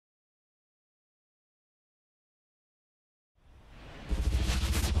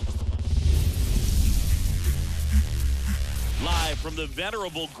from the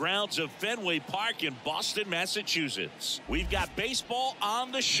venerable grounds of Fenway Park in Boston, Massachusetts. We've got baseball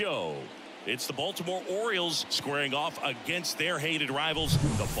on the show. It's the Baltimore Orioles squaring off against their hated rivals,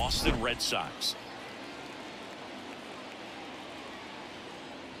 the Boston Red Sox.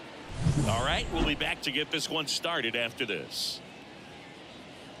 All right, we'll be back to get this one started after this.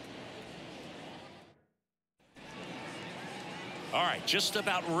 All right, just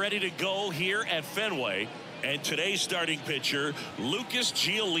about ready to go here at Fenway. And today's starting pitcher, Lucas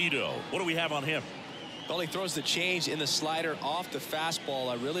Giolito. What do we have on him? Well, he throws the change in the slider off the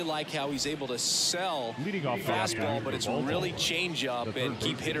fastball. I really like how he's able to sell fastball, but it's really change up and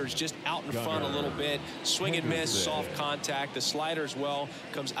keep hitters just out in front a little bit. Swing and miss, soft contact. The slider as well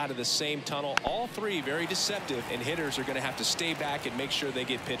comes out of the same tunnel. All three very deceptive, and hitters are going to have to stay back and make sure they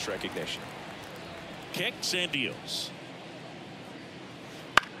get pitch recognition. Kicks and deals.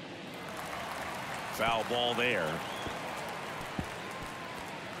 Foul ball there.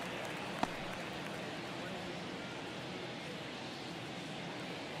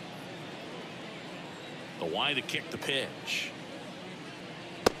 The wide to kick the pitch.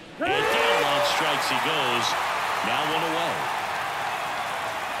 And down on strikes he goes. Now one away.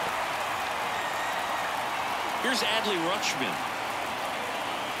 Here's Adley Rutschman.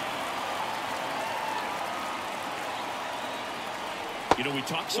 You know, we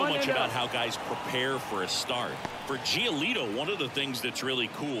talk so much about how guys prepare for a start. For Giolito, one of the things that's really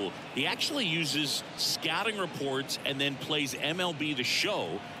cool, he actually uses scouting reports and then plays MLB The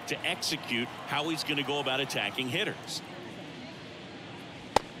Show to execute how he's going to go about attacking hitters.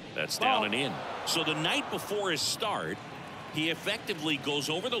 That's down and in. So the night before his start, he effectively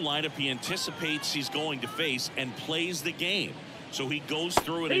goes over the lineup he anticipates he's going to face and plays the game. So he goes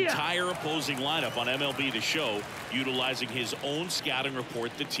through an entire opposing lineup on MLB The Show, utilizing his own scouting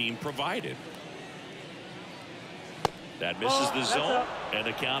report the team provided. That misses the zone, and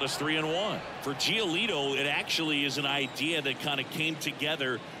the count is 3-1. For Giolito, it actually is an idea that kind of came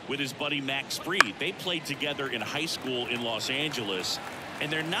together with his buddy Max Fried. They played together in high school in Los Angeles,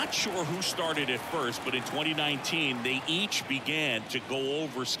 and they're not sure who started it first, but in 2019, they each began to go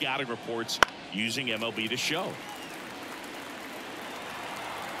over scouting reports using MLB The Show.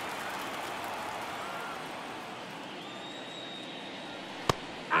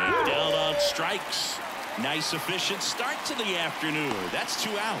 Strikes. Nice efficient start to the afternoon. That's 2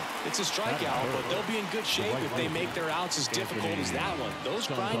 out. It's a strikeout, but they'll be in good shape if they make their outs as difficult as that one. Those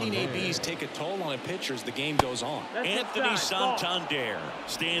grinding ABs take a toll on a pitcher as the game goes on. Anthony Santander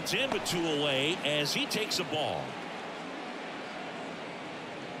stands in with 2 away as he takes a ball.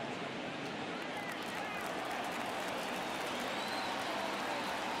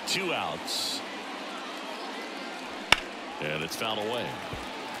 Two outs. And it's fouled away.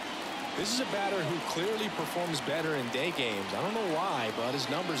 This is a batter who clearly performs better in day games. I don't know why, but his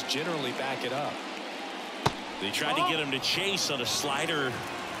numbers generally back it up. They tried to get him to chase on a slider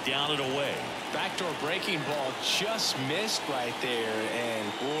down and away. Backdoor breaking ball just missed right there, and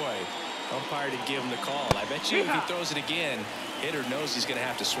boy, umpire didn't give him the call. I bet you if he throws it again, hitter knows he's going to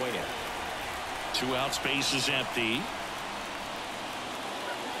have to swing it. 2 out, space is empty.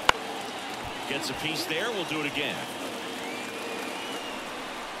 Gets a piece there. We'll do it again.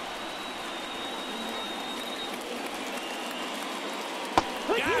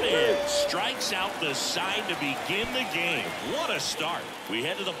 Got it. Strikes out the side to begin the game. What a start. We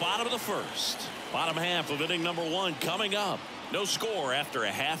head to the bottom of the first. Bottom half of inning number 1 coming up. No score after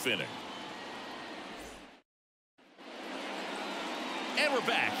a half inning. And we're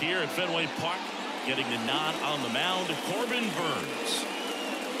back here at Fenway Park. Getting the nod on the mound, Corbin Burns.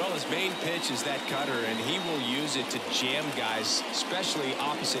 Well, his main pitch is that cutter, and he will use it to jam guys, especially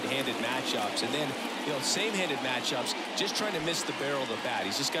opposite-handed matchups. And then, you know, same-handed matchups, just trying to miss the barrel of the bat.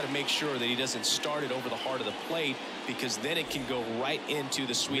 He's just got to make sure that he doesn't start it over the heart of the plate, because then it can go right into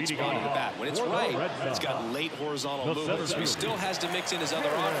the sweet spot of the bat. When it's right, it's got late horizontal movement, so he still has to mix in his other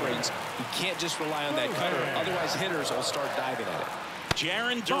offerings. He can't just rely on that cutter, otherwise hitters will start diving at it.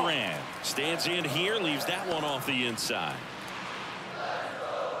 Jarren Duran stands in here, leaves that one off the inside.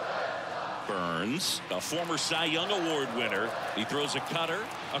 Burns, a former Cy Young Award winner. He throws a cutter,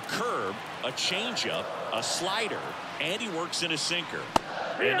 a curve, a changeup, a slider, and he works in a sinker.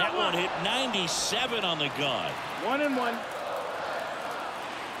 And that one hit 97 on the gun. 1-1.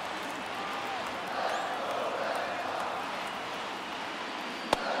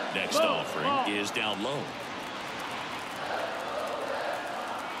 Next offering is down low.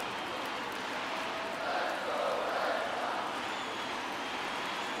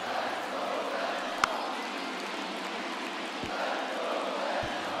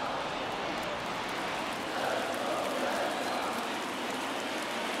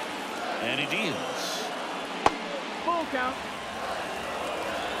 he deals. Full count.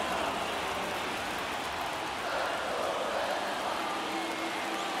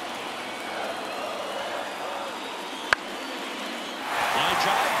 Line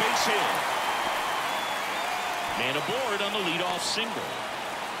drive, base hit. Man aboard on the leadoff single.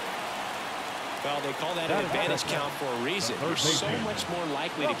 Well, they call that an advantage count for a reason. You're so much more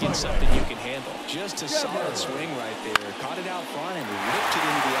likely to get something you can handle. Just a solid swing right there. Caught it out front and ripped it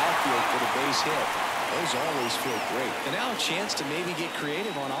into the outfield for the base hit. Those always feel great. And now a chance to maybe get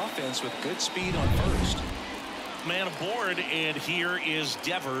creative on offense with good speed on first. Man aboard, and here is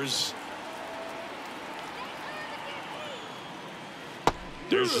Devers.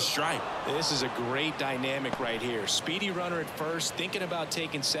 There's a strike. This is a great dynamic right here. Speedy runner at first, thinking about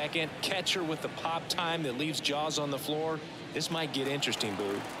taking second. Catcher with the pop time that leaves Jaws on the floor. This might get interesting,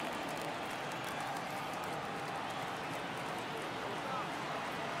 Boo.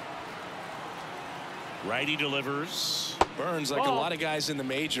 Righty delivers. Burns, like a lot of guys in the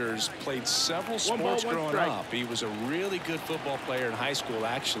majors, played several sports growing up. He was a really good football player in high school,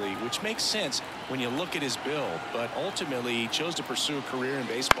 actually, which makes sense when you look at his build. But ultimately, he chose to pursue a career in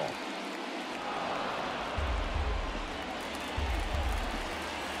baseball.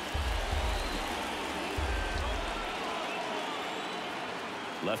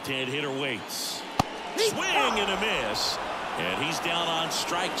 Left-hand hitter waits. Swing and a miss. And he's down on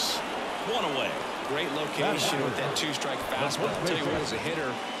strikes. One away. Great location with that two-strike fastball. I'll tell you what, as a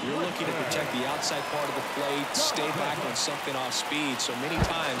hitter, you're looking to protect the outside part of the plate, stay back on something off speed. So many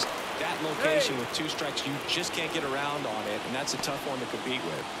times, that location with two strikes, you just can't get around on it, and that's a tough one to compete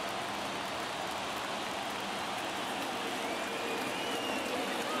with.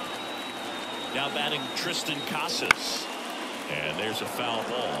 Now batting Tristan Casas. And there's a foul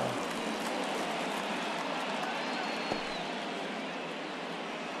ball.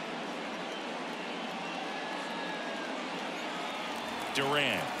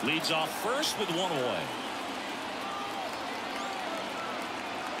 Durant leads off first with one away.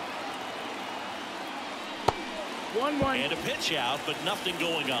 And a pitch out, but nothing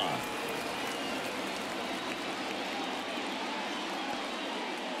going on.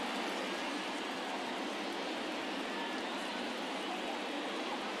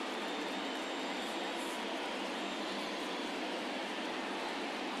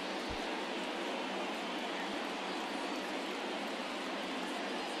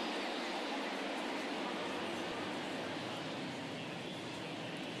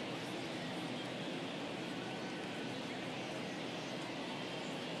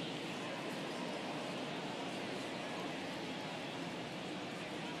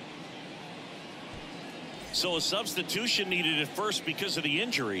 So a substitution needed at first because of the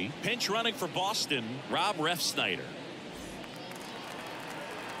injury. Pinch running for Boston, Rob Refsnyder.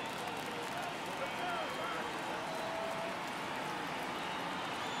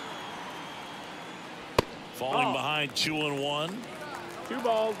 Falling behind 2-1. 2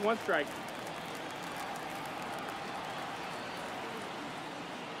 balls, 1 strike.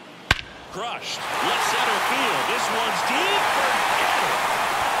 Crushed. Left center field. This one's deep. Forget it.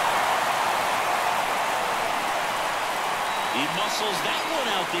 He muscles that one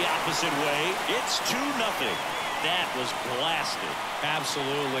out the opposite way. It's 2-0. That was blasted.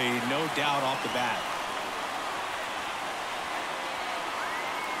 Absolutely, no doubt off the bat.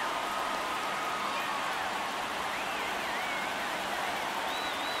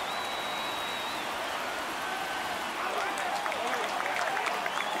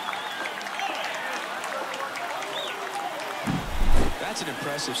 That's an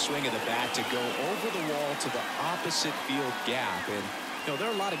impressive swing of the bat to go over the wall to the opposite field gap. And you know, there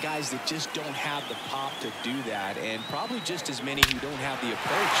are a lot of guys that just don't have the pop to do that, and probably just as many who don't have the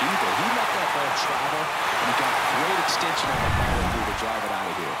approach either. He let that ball travel, and he got great extension on the follow through to drive it out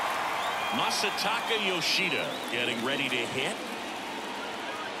of here. Masataka Yoshida getting ready to hit.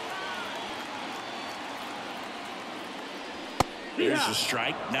 There's a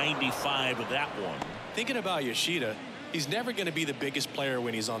strike. 95 of that one. Thinking about Yoshida, he's never going to be the biggest player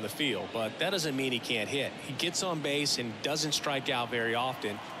when he's on the field, but that doesn't mean he can't hit. He gets on base and doesn't strike out very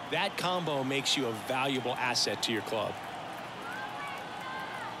often. That combo makes you a valuable asset to your club.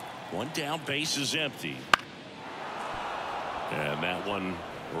 One down, base is empty. And that one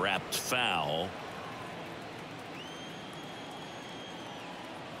wrapped foul.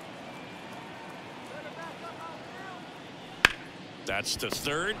 That's to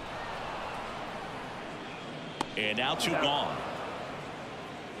third. And now 2 gone.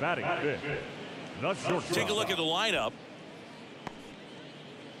 Batting fifth. The shortstop. Take a look at the lineup.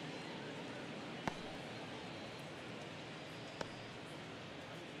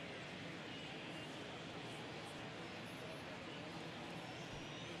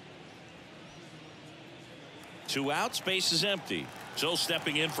 2 outs, base is empty. So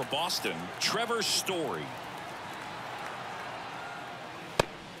stepping in for Boston, Trevor Story.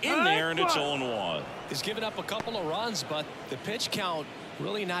 In there, and it's 0-1. He's given up a couple of runs, but the pitch count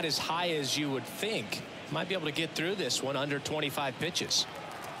really not as high as you would think. Might be able to get through this one under 25 pitches.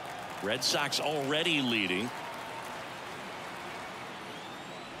 Red Sox already leading.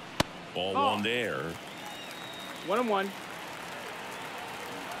 Ball one there. 1-1.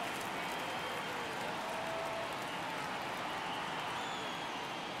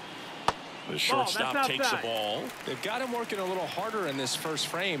 The shortstop takes the ball. They've got him working a little harder in this first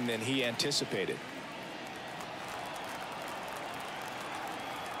frame than he anticipated.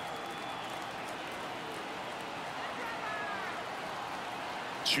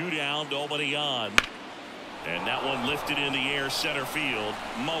 Two down, nobody on. And that one lifted in the air, center field.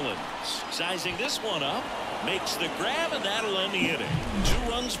 Mullins sizing this one up, makes the grab, and that'll end the inning. 2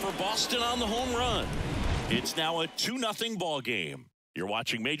 runs for Boston on the home run. It's now a 2-0 ball game. You're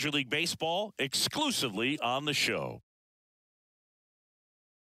watching Major League Baseball exclusively on the show.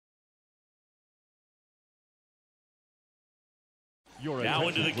 Now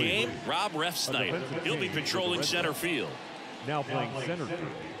into the game, Rob Refsnyder. He'll be patrolling center field. Now playing center field.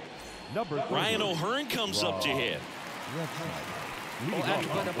 Number 3. Ryan O'Hearn comes up to hit. Well, after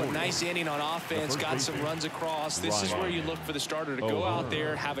putting up a nice inning on offense, got some runs across, this is where you look for the starter to go out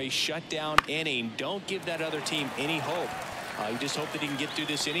there, have a shutdown inning. Don't give that other team any hope. You just hope that he can get through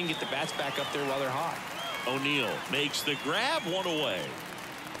this inning, get the bats back up there while they're hot. O'Neill makes the grab, 1 away.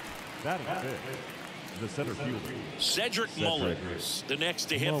 Batting fifth, the center fielder, Cedric Mullins, the next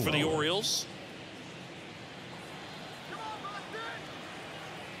to hit for the Orioles.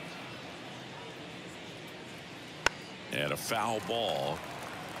 And a foul ball.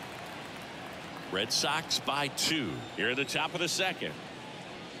 Red Sox by 2 here at the top of the second.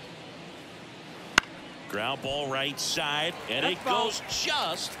 Ground ball right side, and it goes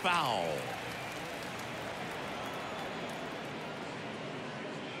just foul.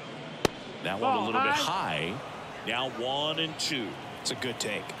 That one a little bit high. Now 1-2. It's a good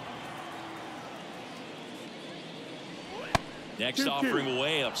take. Next offering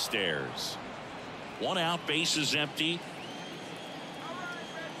away upstairs. 1 out, base is empty.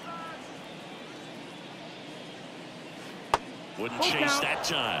 Wouldn't chase that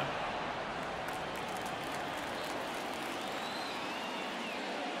time.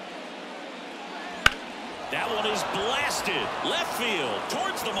 That one is blasted left field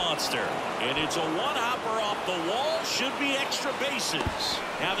towards the monster, and it's a 1-hopper off the wall. Should be extra bases.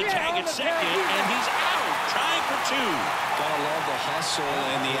 Now the tag at second, and he's out, trying for 2. Gotta love the hustle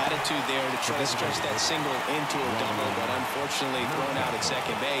and the attitude there to try to stretch that single into a double, but unfortunately thrown out at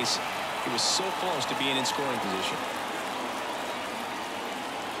second base. He was so close to being in scoring position.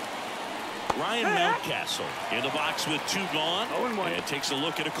 Ryan Mountcastle in the box with 2 gone, and takes a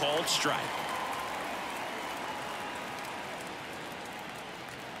look at a called strike.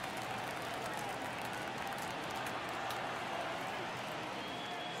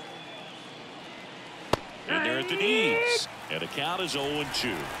 And they're at the knees. And the count is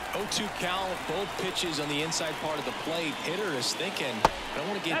 0-2. 0-2 count, both pitches on the inside part of the plate. Hitter is thinking, I don't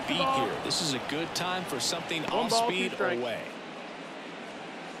want to get beat here. This is a good time for something off speed or away.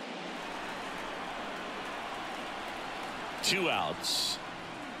 Two outs.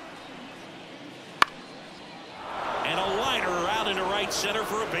 And a liner out into right center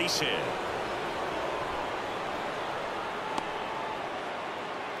for a base hit.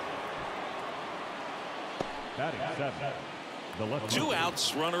 Batting 7. The left 2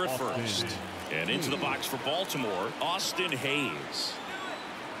 outs, runner at first. And into the box for Baltimore, Austin Hayes.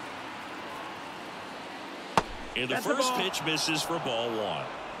 And the first pitch misses for ball 1.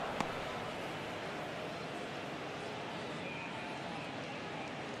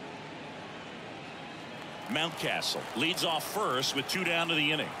 Mountcastle leads off first with 2 down to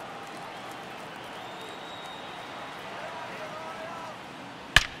the inning.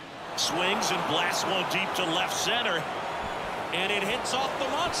 Swings and blasts one deep to left center, and it hits off the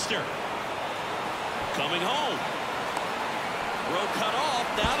monster. Coming home. Throw cut off,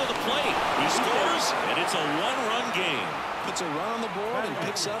 down to the plate. He scores, and it's a 1-run game. Puts a run on the board and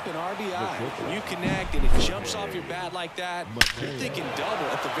picks up an RBI. When you connect and it jumps off your bat like that, you're thinking double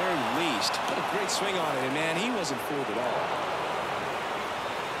at the very least. Put a great swing on it, and man, he wasn't fooled at all.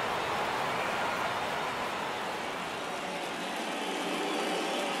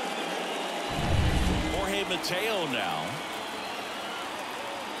 Jorge Mateo now.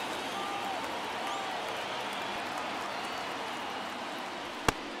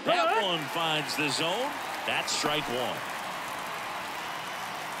 That one finds the zone. That's strike 1.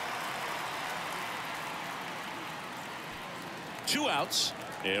 2 outs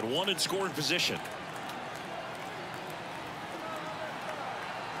and 1 in scoring position.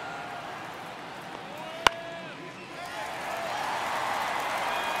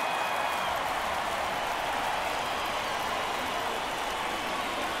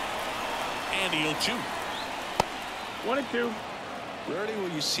 And the 0-2. 1-2. Rarely will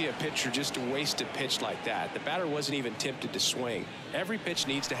you see a pitcher just waste a pitch like that. The batter wasn't even tempted to swing. Every pitch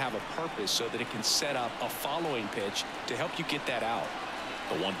needs to have a purpose so that it can set up a following pitch to help you get that out.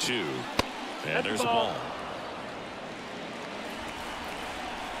 The 1-2. And there's a ball.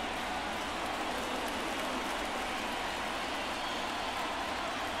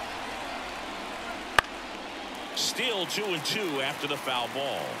 Still 2-2 after the foul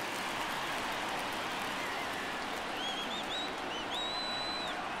ball.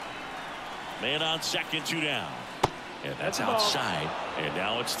 Man on second, 2 down. And that's outside. And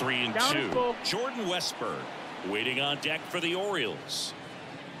now it's 3-2. Jordan Westburg waiting on deck for the Orioles.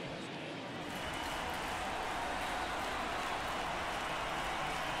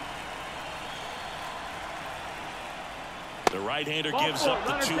 The right-hander gives up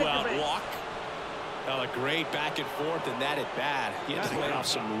the 2-out walk. Oh, a great back and forth in that at bat. He had to play off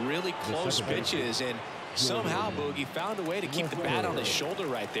some really close pitches, and somehow Boogie found a way to keep the bat on his shoulder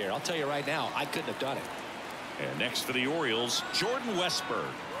right there. I'll tell you right now, I couldn't have done it. And next for the Orioles, Jordan Westburg.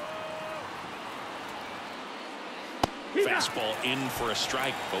 Fastball in for a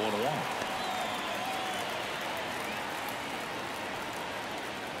strike, 0-1.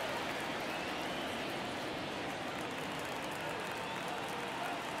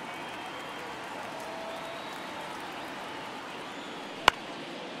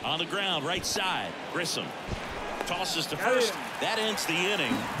 On the ground, right side, Grissom tosses to first. That ends the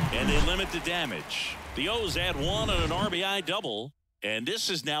inning, and they limit the damage. The O's add 1 on an RBI double, and this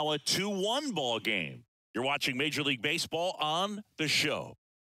is now a 2-1 ball game. You're watching Major League Baseball on The Show.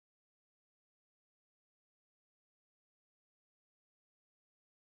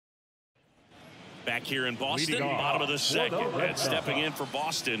 Back here in Boston, bottom of the second, and stepping in for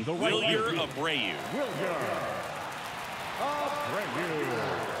Boston, Wilyer Abreu.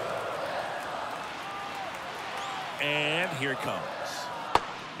 And here it comes.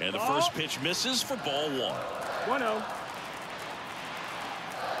 And the first pitch misses for ball 1. 1-0.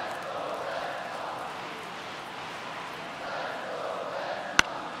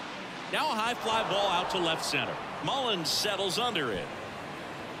 Now a high fly ball out to left center. Mullins settles under it.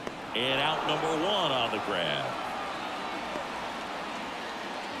 And out number 1 on the grab.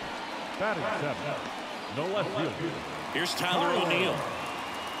 Batting 7. No left field. Here's Tyler O'Neill.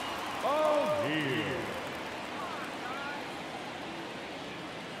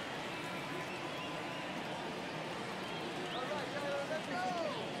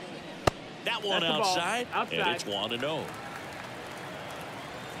 That one outside, and it's 1-0.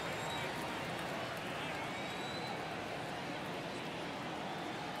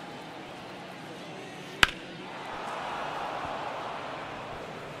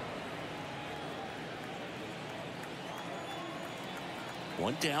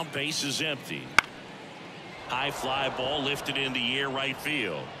 One down, base is empty. High fly ball lifted in the air, right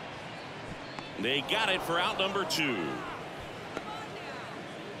field. They got it for out number 2.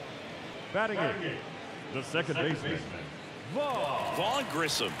 Batting in, the second baseman, Vaughn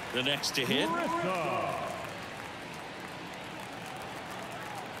Grissom, the next to hit.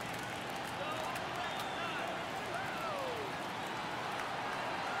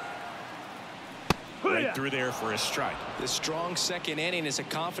 Right through there for a strike. This strong second inning is a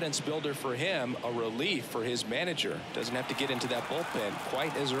confidence builder for him, a relief for his manager. Doesn't have to get into that bullpen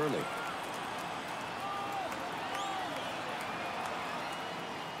quite as early.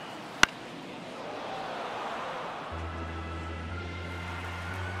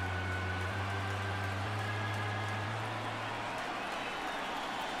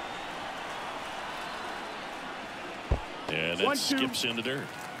 And it skips in the dirt.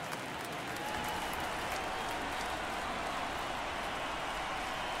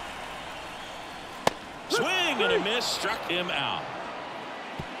 Swing and a miss, struck him out.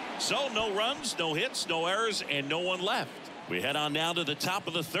 So no runs, no hits, no errors, and no one left. We head on now to the top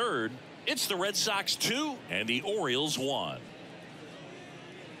of the third. It's the Red Sox 2 and the Orioles 1.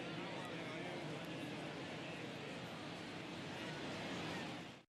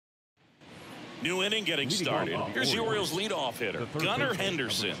 New inning getting started. Here's the Orioles leadoff hitter, Gunnar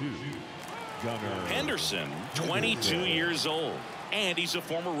Henderson. Henderson, 22 years old, and he's a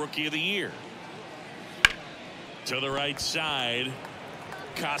former Rookie of the Year. To the right side,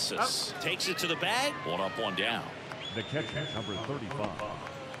 Casas takes it to the bag. 1 up, 1 down. The catcher, number 35,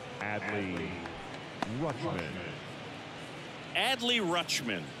 Adley Rutschman. Adley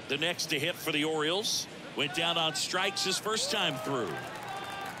Rutschman, the next to hit for the Orioles, went down on strikes his first time through.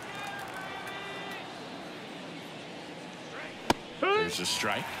 There's a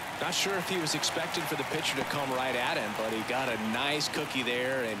strike. Not sure if he was expecting for the pitcher to come right at him, but he got a nice cookie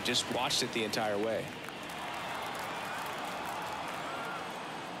there and just watched it the entire way.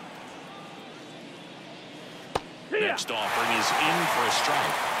 Next offering is in for a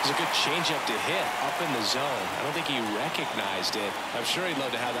strike. It's a good changeup to hit up in the zone. I don't think he recognized it. I'm sure he'd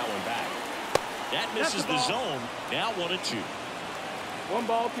love to have that one back. That misses the zone. Now 1-2. 1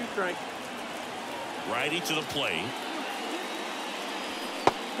 ball, 2 strikes. Righty to the plate.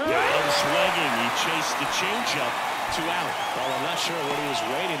 Got him swinging. He chased the changeup to out. Well, I'm not sure what he was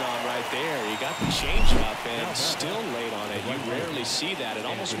waiting on right there. He got the changeup and still laid on it. You rarely see that. It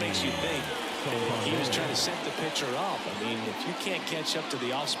almost makes you think he was trying to set the pitcher up. I mean, if you can't catch up to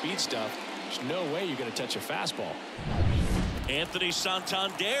the off-speed stuff, there's no way you're going to touch a fastball. Anthony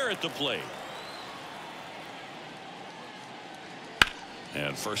Santander at the plate.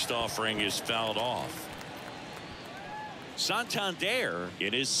 And first offering is fouled off. Santander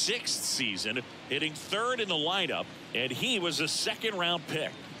in his 6th season, hitting 3rd in the lineup, and he was a 2nd-round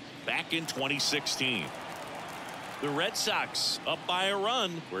pick back in 2016. The Red Sox up by a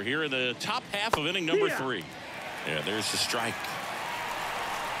run. We're here in the top half of inning number 3. And there's the strike.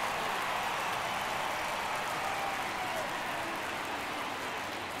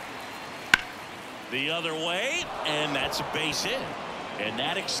 The other way, and that's a base hit. And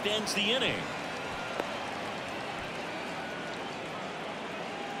that extends the inning.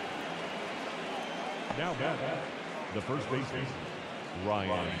 Now back, the first baseman,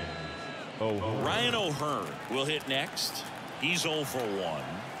 Ryan O'Hearn. Ryan O'Hearn will hit next. He's 0 for 1.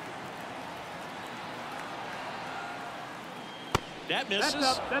 That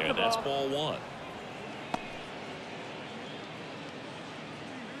misses, and that's ball 1.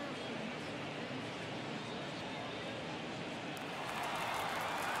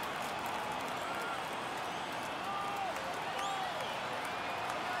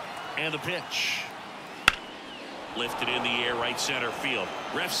 And the pitch. Lifted in the air, right center field.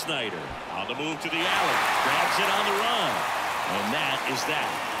 Ref Snyder on the move to the alley. Grabs it on the run. And that is that.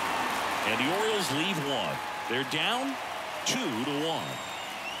 And the Orioles leave 1. They're down 2-1.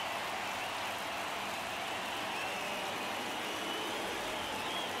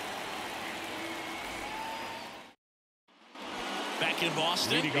 Back in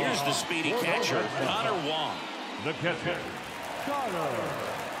Boston, here's the speedy catcher, Connor Wong. The catcher, Connor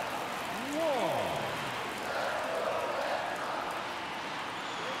Wong.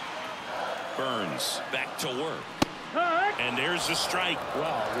 Burns back to work. And there's the strike.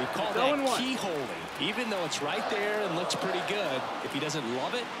 Well, we call that keyholing. Even though it's right there and looks pretty good, if he doesn't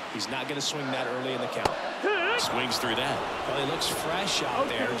love it, he's not going to swing that early in the count. Swings through that. Well, he looks fresh out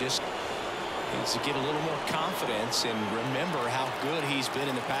there. Just needs to get a little more confidence and remember how good he's been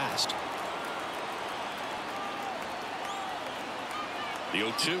in the past. The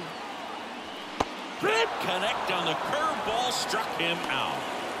 0-2. Connect on the curveball, struck him out.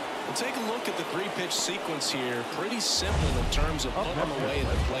 We'll take a look at the 3-pitch sequence here. Pretty simple in terms of putting them away at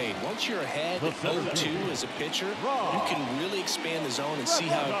the plate. Once you're ahead at 0-2 as a pitcher, you can really expand the zone and see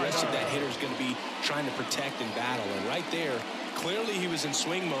how aggressive that hitter is going to be trying to protect and battle. And right there, clearly he was in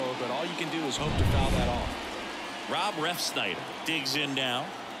swing mode, but all you can do is hope to foul that off. Rob Refsnyder digs in now.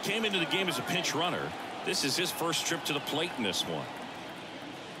 Came into the game as a pinch runner. This is his first trip to the plate in this one.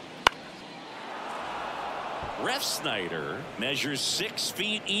 Refsnyder measures 6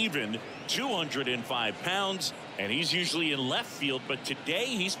 feet even, 205 pounds, and he's usually in left field, but today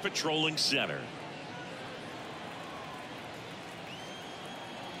he's patrolling center.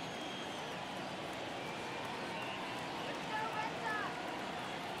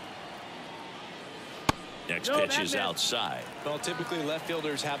 Next pitch is outside. Well, typically left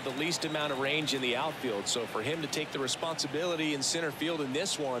fielders have the least amount of range in the outfield, so for him to take the responsibility in center field in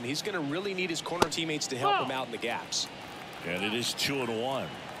this one, he's going to really need his corner teammates to help him out in the gaps. And it is 2-1.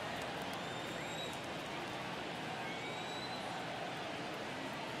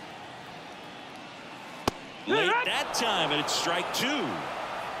 Late that time, and it's strike 2.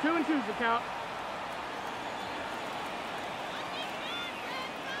 2-2's the count.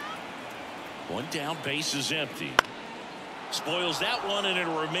 One down, base is empty. Spoils that one, and it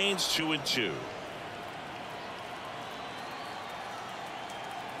remains 2-2.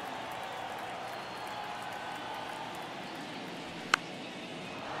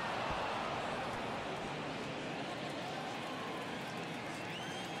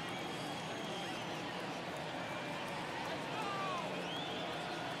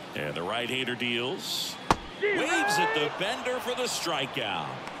 And the right-hander deals. Waves at the bender for the strikeout.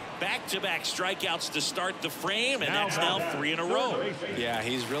 Back-to-back strikeouts to start the frame, and that's now 3 in a row. Yeah,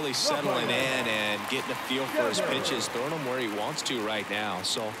 he's really settling in and getting a feel for his pitches, throwing them where he wants to right now.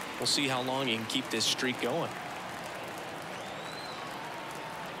 So we'll see how long he can keep this streak going.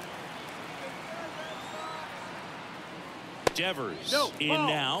 Devers in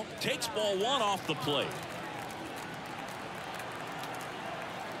now, takes ball 1 off the plate.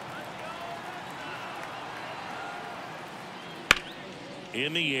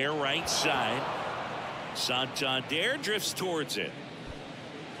 In the air, right side. Santander drifts towards it.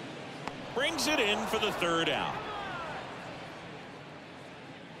 Brings it in for the 3rd out.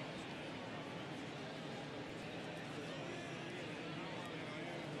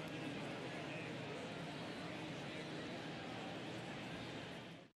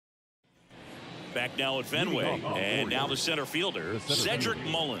 Back now at Fenway, and now the center fielder, Cedric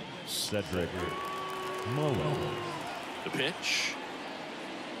Mullins. Cedric Mullins. The pitch.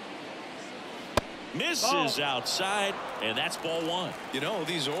 Misses outside, and that's ball 1. You know,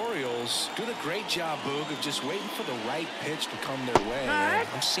 these Orioles doing a great job, Boog, of just waiting for the right pitch to come their way.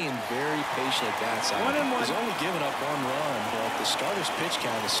 I'm seeing very patient at-bats out there. He's only given up 1 run, but the starter's pitch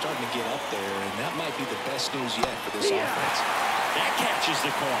count is starting to get up there, and that might be the best news yet for this offense. That catches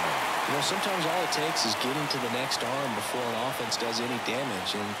the corner. You know, sometimes all it takes is getting to the next arm before an offense does any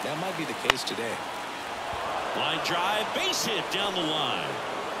damage, and that might be the case today. Line drive, base hit down the line.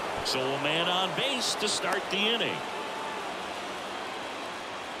 So a man on base to start the inning.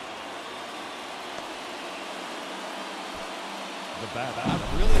 I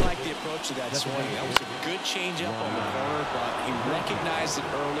really like the approach to that swing. That was a good changeup on the corner, but he recognized it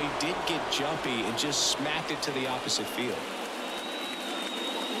early, did get jumpy, and just smacked it to the opposite field.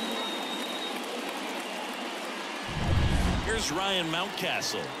 Here's Ryan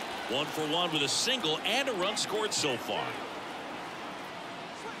Mountcastle. 1 for 1 with a single and a run scored so far.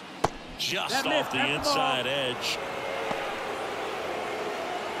 Just off the inside edge.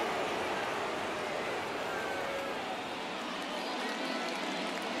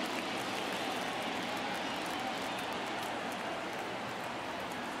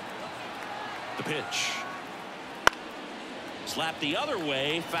 The pitch. Slap the other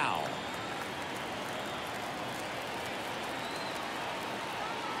way, foul.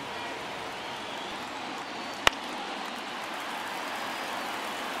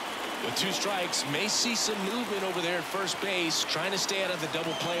 With 2 strikes, may see some movement over there at first base, trying to stay out of the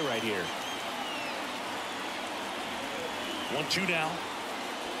double play right here. 1-2 now.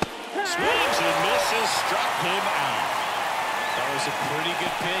 Swings and misses, struck him out. That was a pretty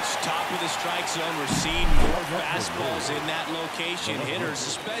good pitch, top of the strike zone. We're seeing more fastballs in that location. Hitters,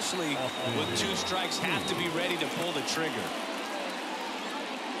 especially with 2 strikes, have to be ready to pull the trigger.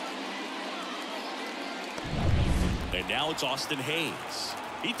 And now it's Austin Hayes.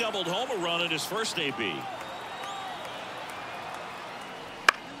 He doubled home a run at his first AB.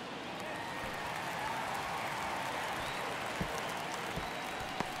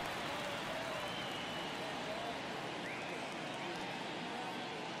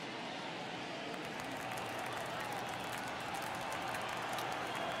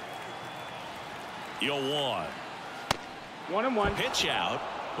 Yo, 1-1. Pitch out,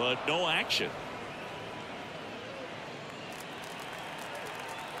 but no action.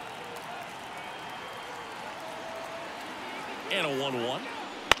 And a 1-1.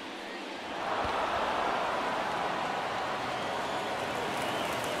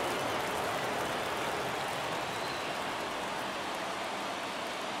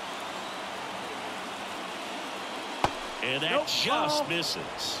 And that just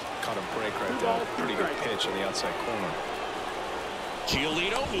misses. Caught a break right there. Pretty good pitch in the outside corner.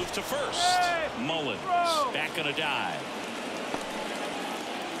 Giolito moved to first. Mullins back on a dive.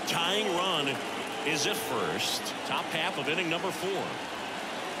 Tying run is at first. Top half of inning number 4.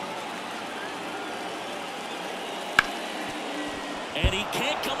 And he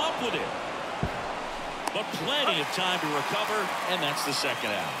can't come up with it. But plenty of time to recover, and that's the 2nd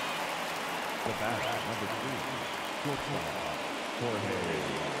out. The bat, number 3, Jorge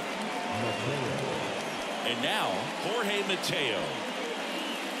Mateo. And now, Jorge Mateo.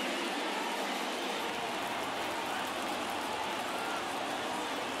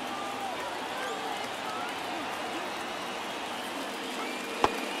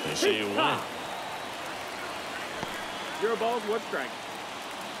 They say 1. 0 balls, 1 strike.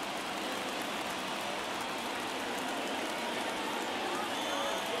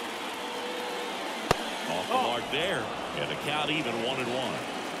 Off the mark there, and the count even 1-1.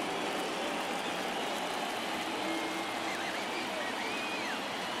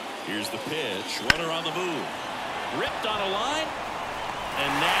 Here's the pitch. Runner on the move. Ripped on a line.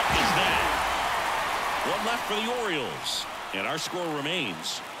 And that is that. One left for the Orioles. And our score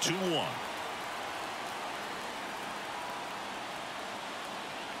remains 2-1.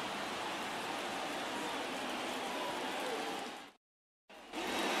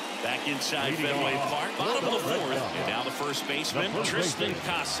 Back inside Fenway Park, bottom of the fourth, and now the first baseman, Tristan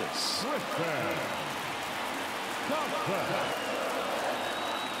Casas.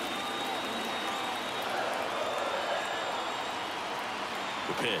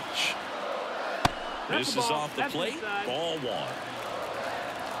 The pitch. This is off the plate. Ball one.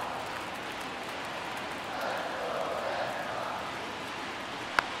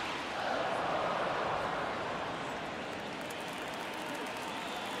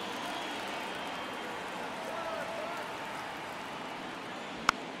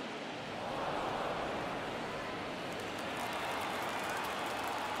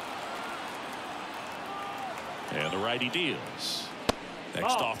 And the righty deals.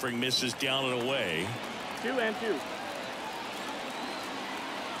 Next offering misses down and away. 2-2.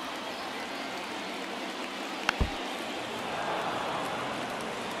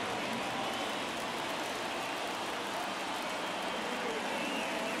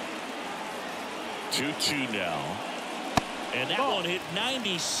 Two now. And that one hit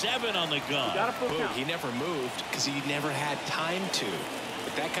 97 on the gun. He never moved because he never had time to.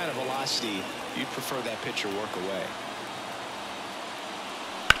 With that kind of velocity, you'd prefer that pitcher work away.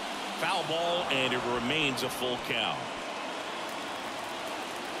 Foul ball, and it remains a full count.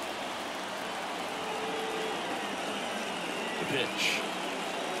 The pitch.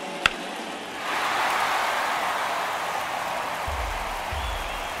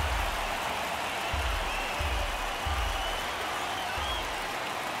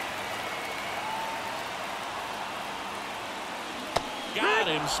 Got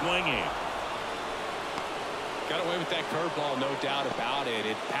him swinging. Got away with that curveball, no doubt about it.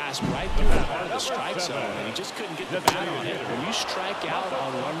 It passed right through the heart of the strike zone, and he just couldn't get the bat on it. When you strike out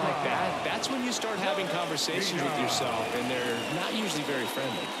on one like that, that's when you start having conversations with yourself, and they're not usually very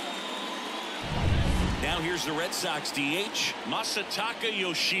friendly. Now here's the Red Sox DH, Masataka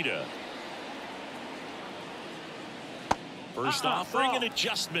Yoshida. First offering, and it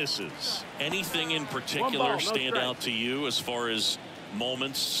just misses. Anything in particular stand out to you as far as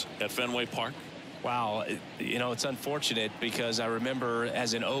moments at Fenway Park? Wow, you know, it's unfortunate because I remember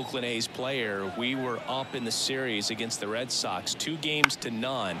as an Oakland A's player, we were up in the series against the Red Sox,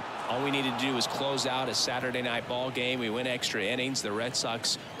 2-0. All we needed to do was close out a Saturday night ball game. We went extra innings. The Red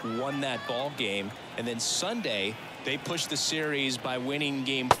Sox won that ball game. And then Sunday, they pushed the series by winning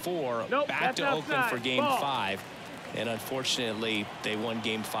Game 4 back to Oakland for Game 5. And unfortunately, they won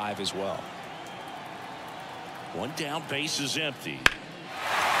Game 5 as well. One down, base is empty.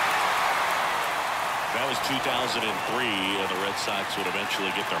 That was 2003, and the Red Sox would eventually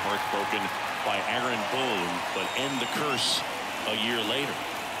get their hearts broken by Aaron Boone, but end the curse a year later.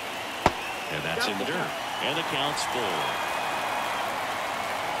 And that's in the dirt. And the count's full.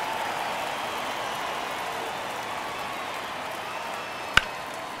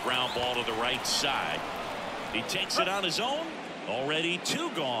 Ground ball to the right side. He takes it on his own. Already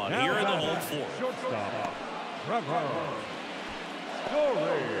 2 gone here in the home fourth. Shortstop, Trevor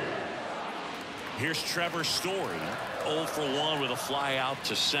Story. Here's Trevor Story, 0 for 1 with a fly out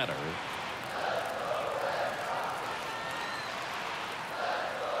to center.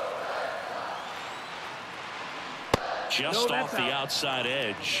 Just off the outside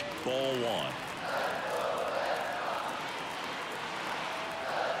edge, ball 1.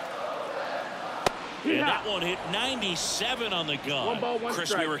 And that one hit 97 on the gun. 1 ball, 1 Chris,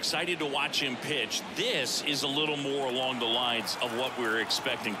 strike. we were excited to watch him pitch. This is a little more along the lines of what we were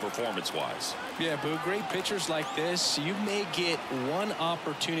expecting performance-wise. Yeah, Boo, great pitchers like this, you may get one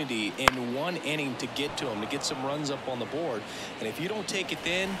opportunity in one inning to get to them, to get some runs up on the board. And if you don't take it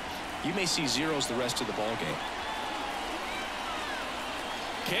then, you may see zeros the rest of the ball game.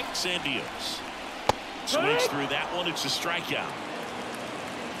 Kicks and deals. Swings through that one. It's a strikeout.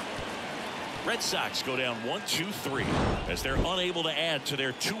 Red Sox go down 1-2-3 as they're unable to add to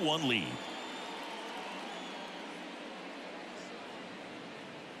their 2-1 lead.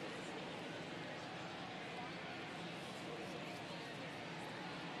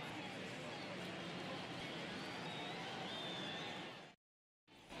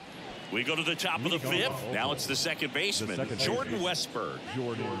 We go to the top of the 5th. Now it's the second baseman, Jordan Westberg.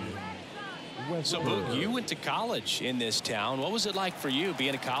 So, Boog, you went to college in this town. What was it like for you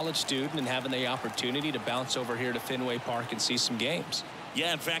being a college student and having the opportunity to bounce over here to Fenway Park and see some games?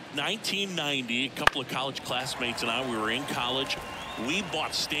 Yeah, in fact, 1990, a couple of college classmates and I, we were in college We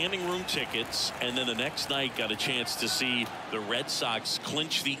bought standing room tickets, and then the next night got a chance to see the Red Sox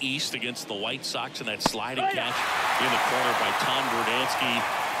clinch the East against the White Sox in that sliding catch in the corner by Tom Verdansky.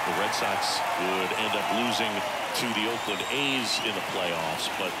 The Red Sox would end up losing to the Oakland A's in the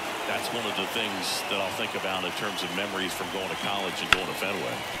playoffs, but that's one of the things that I'll think about in terms of memories from going to college and going to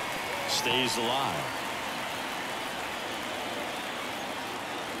Fenway. Stays alive.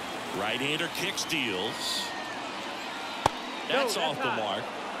 Right-hander kicks, deals. That's off the mark,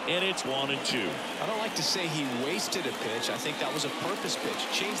 and it's 1-2. I don't like to say he wasted a pitch. I think that was a purpose pitch.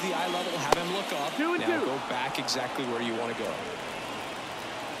 Change the eye level, have him look up. Now go back exactly where you want to go.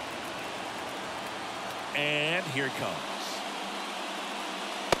 And here it comes.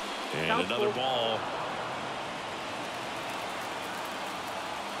 And another ball.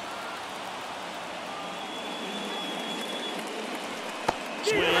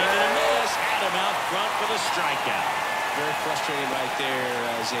 Swing and a miss. Had him out front for the strikeout. Very frustrating right there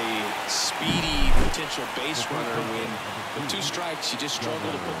as a speedy potential base runner. When with 2 strikes, you just struggle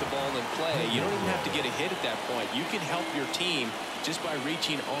to put the ball in play. You don't even have to get a hit at that point. You can help your team just by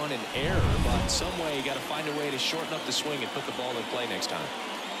reaching on an error, but some way you got to find a way to shorten up the swing and put the ball in play next time.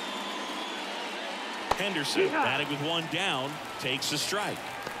 Henderson batting with 1 down takes a strike.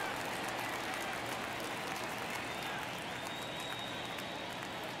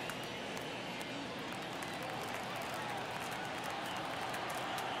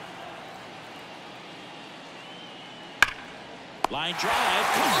 Line drive.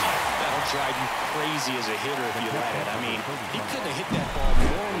 That'll drive you crazy as a hitter if you let it. I mean, he couldn't have hit that ball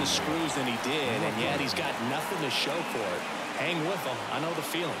more on the screws than he did, and yet he's got nothing to show for it. Hang with him. I know the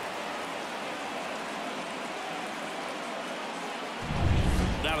feeling.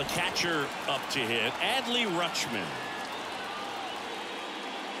 Now the catcher up to hit, Adley Rutschman.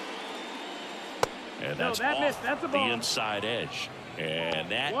 And that's off the inside edge. And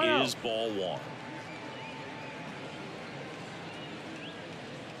that is ball 1.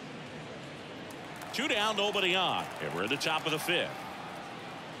 Two down, nobody on. And we're at the top of the 5th.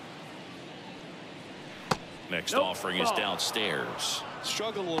 Next offering is downstairs.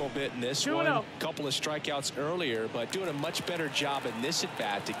 Struggled a little bit in this one. Couple of strikeouts earlier, but doing a much better job in this at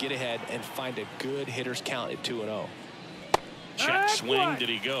bat to get ahead and find a good hitter's count at 2-0. Check swing. Did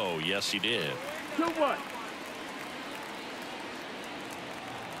he go? Yes, he did. 2-1.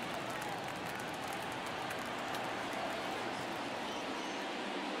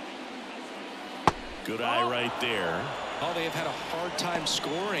 Good eye right there. Oh, they have had a hard time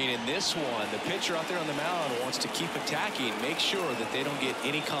scoring in this one. The pitcher out there on the mound wants to keep attacking, make sure that they don't get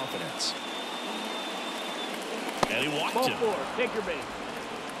any confidence. And he walked him. Ball 4. Take your base.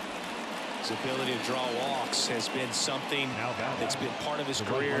 His ability to draw walks has been something that's been part of his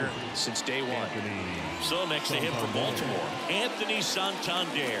career since day one. So next to him from Baltimore, Anthony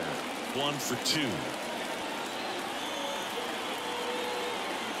Santander, 1 for 2.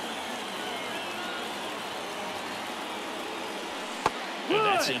 And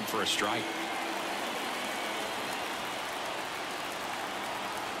that's in for a strike.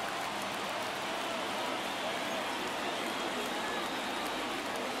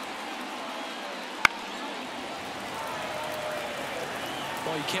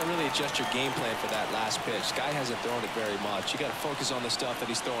 Well, you can't really adjust your game plan for that last pitch. Guy hasn't thrown it very much. You got to focus on the stuff that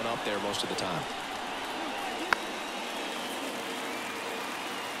he's throwing up there most of the time.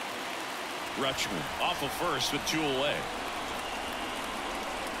 Rutschman off of first with 2 away.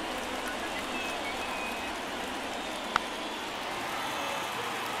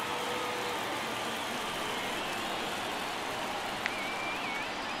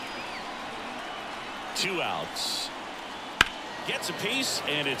 Two outs. Gets a piece,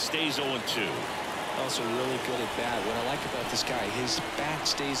 and it stays 0-2. Also really good at bat. What I like about this guy, his bat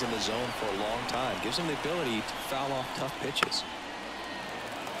stays in the zone for a long time. Gives him the ability to foul off tough pitches.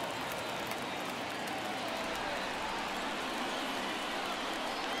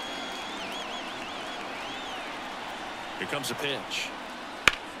 Here comes a pitch.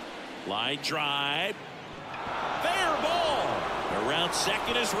 Line drive. Fair ball. Around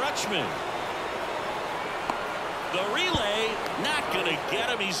second is Rutschman. The relay not going to get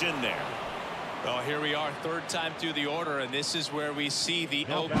him. He's in there. Well, here we are, 3rd time through the order, and this is where we see the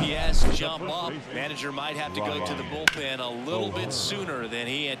OPS jump up. Manager might have to go to the bullpen a little bit sooner than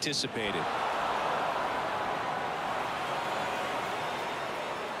he anticipated.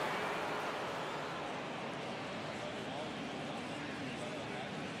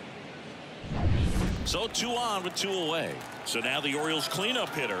 So 2 on with 2 away. So now the Orioles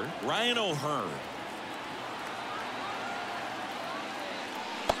cleanup hitter, Ryan O'Hearn.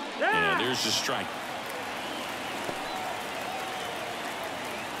 And there's the strike.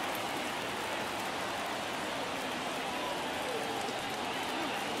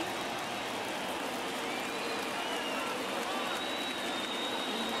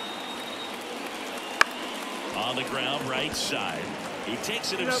 On the ground, right side. He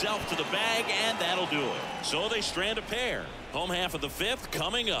takes it himself to the bag, and that'll do it. So they strand a pair. Home half of the fifth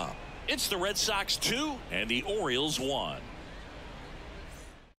coming up. It's the Red Sox 2 and the Orioles 1.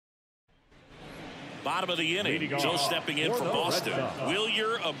 Bottom of the inning. Joe stepping in for Boston.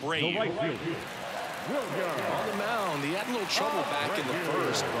 Wilyer Abreu. On the mound, he had a little trouble back in the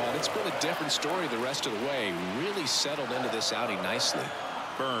first, but it's been a different story the rest of the way. Really settled into this outing nicely.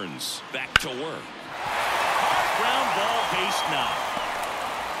 Burns back to work. Ground ball, base knock.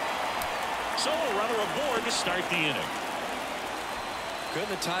 So a runner aboard to start the inning. Couldn't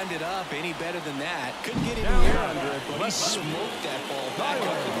have timed it up any better than that. Couldn't get any air under it, but he smoked that ball back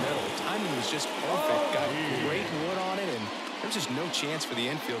up the middle. Timing was just perfect. Got great wood on it, and there's just no chance for the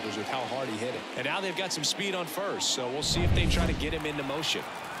infielders with how hard he hit it. And now they've got some speed on first, so we'll see if they try to get him into motion.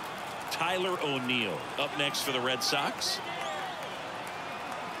 Tyler O'Neill up next for the Red Sox.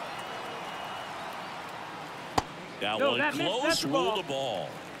 That one close, rule the ball,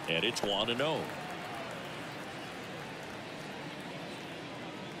 and it's 1-0.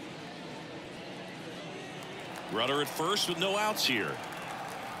 Runner at first with no outs here.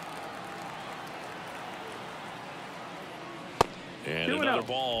 And another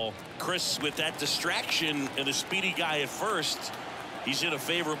ball. Chris, with that distraction and a speedy guy at first, he's in a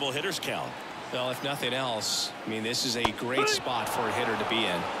favorable hitter's count. Well, if nothing else, I mean, this is a great spot for a hitter to be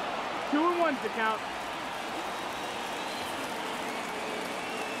in. 2-1 to count.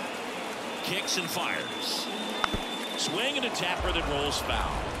 Kicks and fires. Swing and a tapper that rolls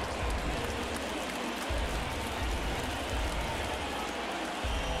foul.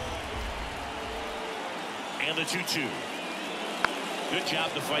 And the 2-2. Good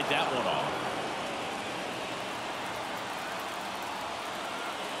job to fight that one off.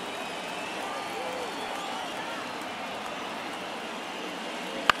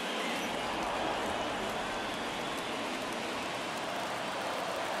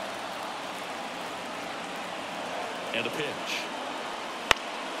 And a pitch.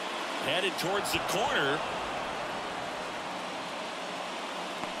 Headed towards the corner.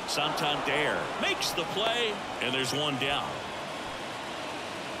 Santander makes the play, and there's one down.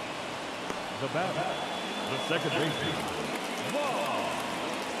 The batter, the second baseman,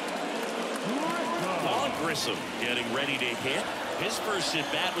 Paul Grissom getting ready to hit. His first at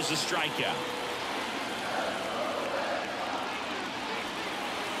bat was a strikeout.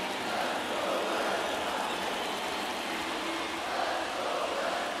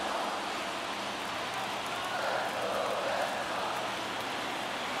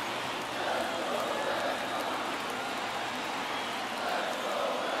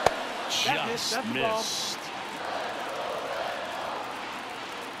 Just missed.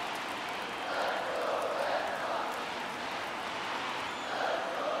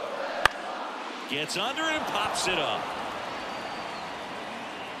 Gets under it and pops it up.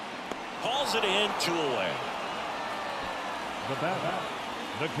 Hauls it in, 2 away. the batter,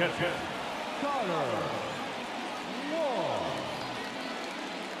 the catcher,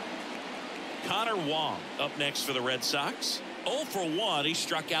 Connor Wong up next for the Red Sox. 0 for 1. He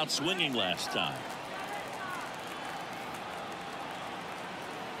struck out swinging last time.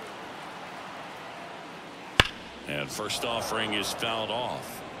 And first offering is fouled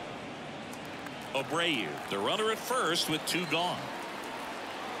off. Abreu, the runner at first with 2 gone.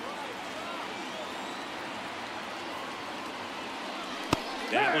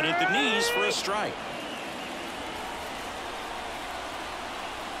 That one at the knees for a strike.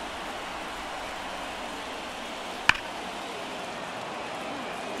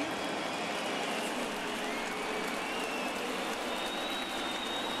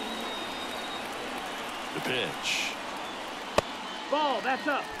 The pitch. Ball, that's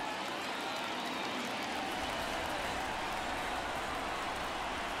up.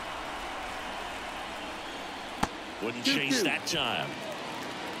 Wouldn't chase that time.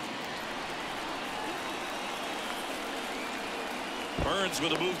 Burns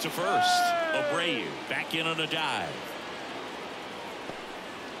with a move to first. Abreu back in on a dive.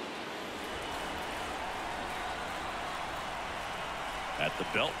 At the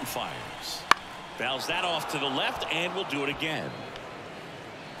belt and fires. Fouls that off to the left and will do it again.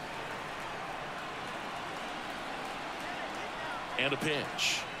 And a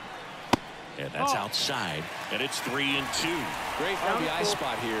pitch. And that's outside. And it's 3-2. Great RBI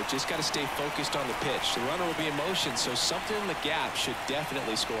spot here. Just got to stay focused on the pitch. The runner will be in motion, so something in the gap should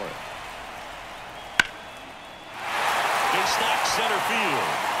definitely score it. Big stack center field.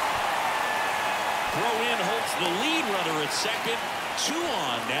 Throw in holds the lead runner at second. 2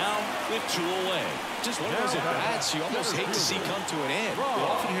 on now with 2 away. Just one of those at-bats you almost hate to see come to an end. You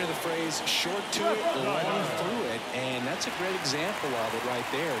often hear the phrase, short to it, long through it, and that's a great example of it right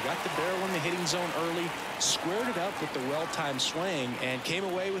there. Got the barrel in the hitting zone early, squared it up with the well-timed swing, and came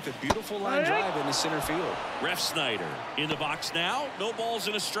away with a beautiful line drive into center field. Ref Snyder in the box now. No balls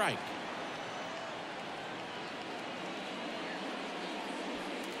and a strike.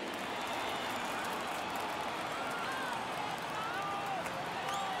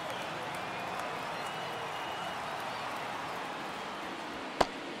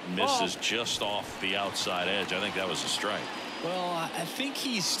 Misses just off the outside edge. I think that was a strike. Well, I think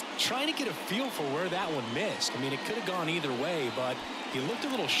he's trying to get a feel for where that one missed. I mean, it could have gone either way, but he looked a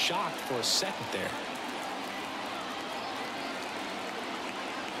little shocked for a second there.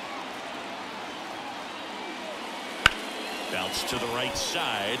 Bounce to the right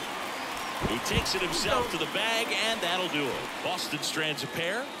side. He takes it himself to the bag, and that'll do it. Boston strands a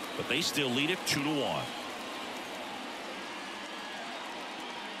pair, but they still lead it 2-1.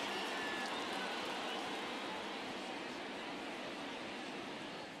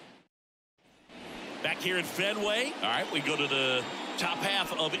 Back here at Fenway. All right, we go to the top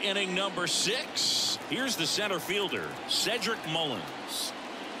half of inning number 6. Here's the center fielder, Cedric Mullins.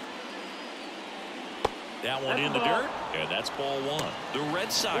 That one in the dirt, and that's ball 1. The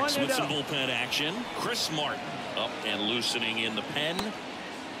Red Sox with some bullpen action. Chris Martin up and loosening in the pen.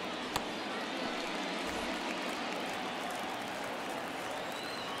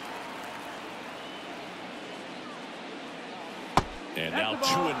 And now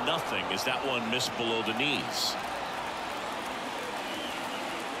 2-0 as that one missed below the knees.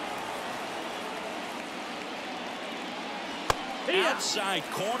 Outside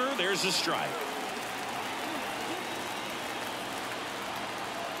corner, there's a strike.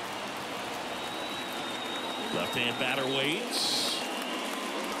 Left-hand batter waits.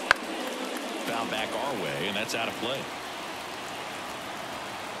 Foul back our way, and that's out of play.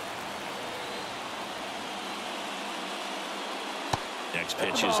 Next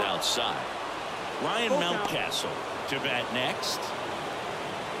pitch is outside. Ryan Mountcastle to bat next.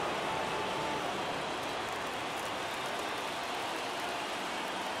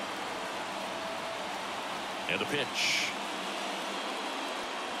 And the pitch.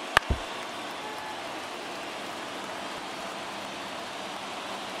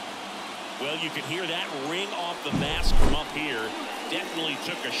 Well, you can hear that ring off the mask from up here. Definitely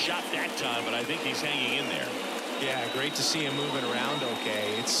took a shot that time, but I think he's hanging in there. Yeah, great to see him moving around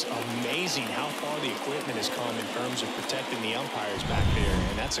okay. It's amazing how far the equipment has come in terms of protecting the umpires back there,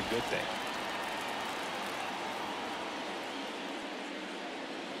 and that's a good thing.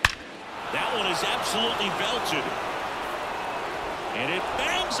 That one is absolutely belted. And it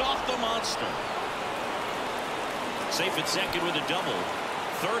bangs off the monster. Safe at second with a double.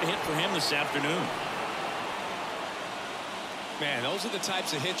 3rd hit for him this afternoon. Man, those are the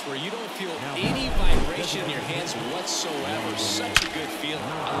types of hits where you don't feel any vibration in your hands whatsoever. Such a good feeling.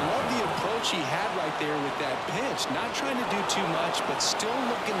 I love the approach he had right there with that pitch. Not trying to do too much, but still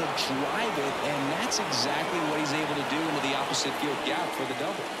looking to drive it, and that's exactly what he's able to do into the opposite field gap for the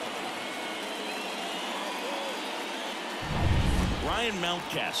double. Ryan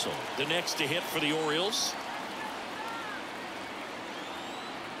Mountcastle, the next to hit for the Orioles.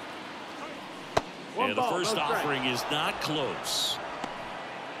 And the first offering is not close.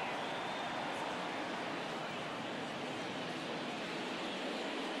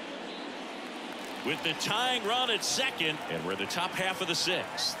 With the tying run at second, and we're the top half of the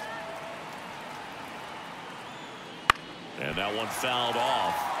 6th. And that one fouled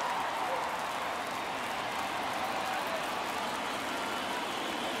off.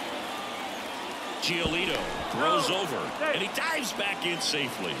 Giolito throws over, and he dives back in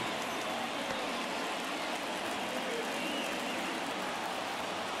safely.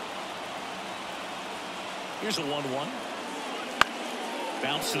 Here's a 1-1.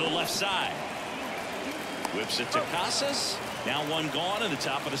 Bounce to the left side. Whips it to Casas. Now one gone in the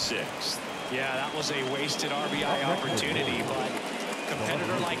top of the 6th. Yeah, that was a wasted RBI opportunity, but a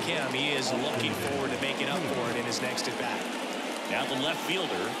competitor like him, he is looking forward to making up for it in his next at-bat. Now the left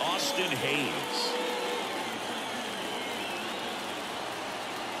fielder, Austin Hayes.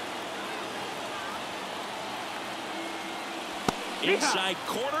 Inside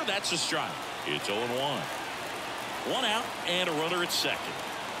corner, that's a strike. It's 0-1. 1 out and a runner at second.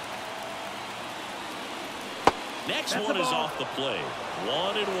 Next one is off the plate.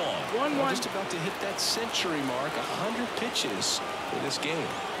 1-1. 1-1. Just about to hit that century mark. 100 pitches for this game.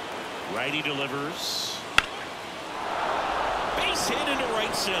 Righty delivers. Base hit into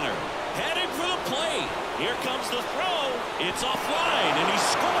right center. Heading for the plate. Here comes the throw. It's offline, and he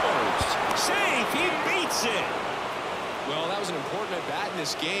scores. Safe. He beats it. Well, that was an important at-bat in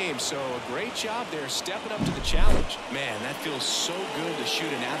this game, so a great job there stepping up to the challenge. Man, that feels so good to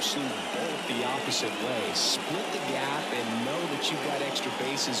shoot an absolute bolt the opposite way. Split the gap and know that you've got extra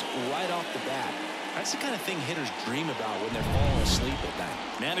bases right off the bat. That's the kind of thing hitters dream about when they're falling asleep at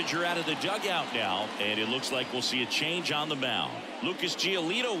night. Manager out of the dugout now, and it looks like we'll see a change on the mound. Lucas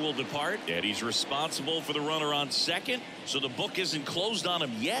Giolito will depart, and he's responsible for the runner on second, so the book isn't closed on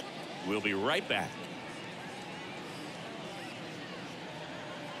him yet. We'll be right back.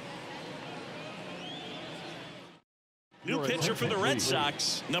 New pitcher for the Red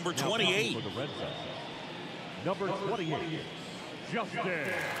Sox, number 28. For the Red Sox, number 28, Justin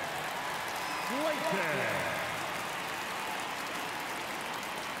Slayton.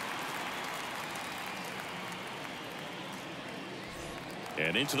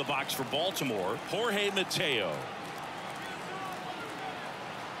 And into the box for Baltimore, Jorge Mateo.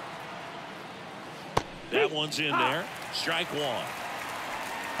 That one's in there. Strike one.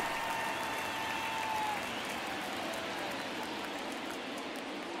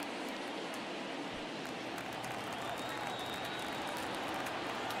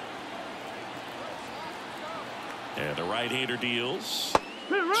 And the right-hander deals.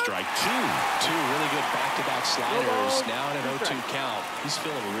 Strike two. Two really good back-to-back sliders. Now in an 0-2 count. He's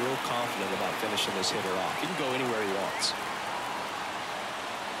feeling real confident about finishing this hitter off. He can go anywhere he wants.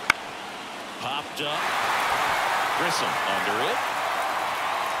 Popped up. Grissom under it.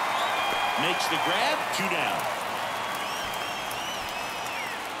 Makes the grab. 2 down.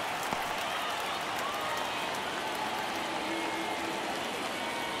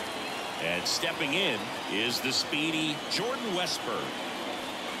 And stepping in is the speedy Jordan Westburg.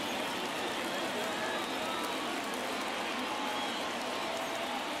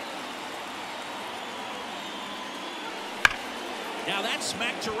 Now that's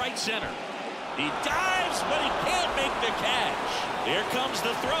smacked to right center. He dives, but he can't make the catch. Here comes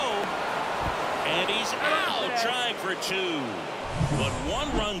the throw. And he's out trying for 2. But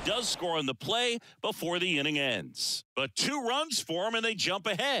 1 run does score on the play before the inning ends. But 2 runs for him, and they jump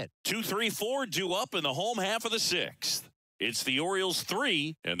ahead. 2-3-4 due up in the home half of the 6th. It's the Orioles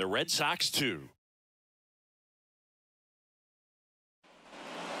 3 and the Red Sox 2.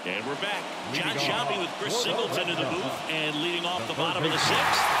 And we're back. John Shelby with Chris Singleton in the booth, and leading off the bottom of the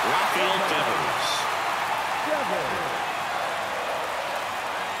 6th, Rafael Devers.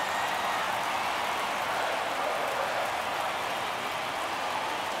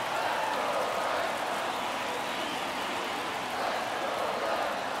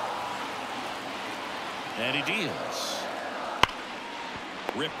 And he deals.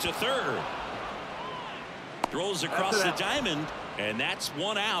 Ripped to third. Throws across the diamond, and that's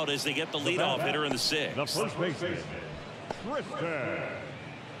 1 out as they get the leadoff hitter in the 6th. The first baseman, Tristan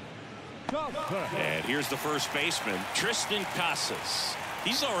Casas. And here's the first baseman, Tristan Casas.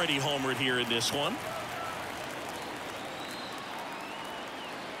 He's already homered here in this one.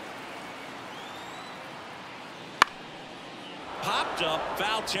 Popped up,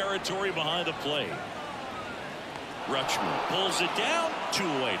 foul territory behind the plate. Rutschman pulls it down, 2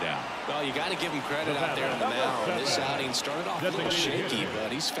 away down. Well, you got to give him credit out there on the mound. This outing started off a little shaky,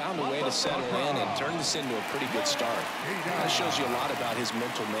 but he's found a way to settle in and turn this into a pretty good start. That shows you a lot about his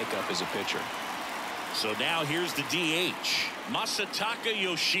mental makeup as a pitcher. So now here's the DH, Masataka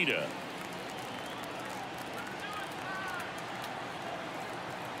Yoshida.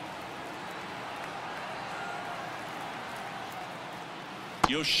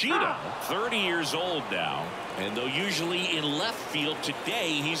 Yoshida, 30 years old now, and though usually in left field, today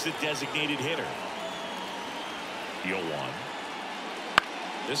he's the designated hitter. 0-1.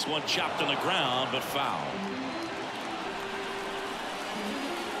 This one chopped on the ground, but foul.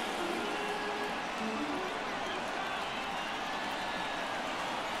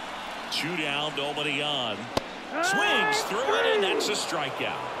 Two down, nobody on. Swings through it, and that's a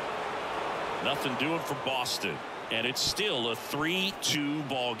strikeout. Nothing doing for Boston. And it's still a 3-2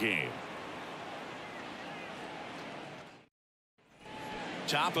 ball game.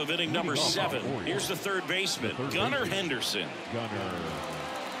 Top of inning number 7. Here's the third baseman, Gunnar Henderson.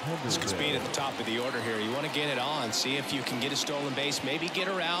 This could be at the top of the order here. You want to get it on, see if you can get a stolen base, maybe get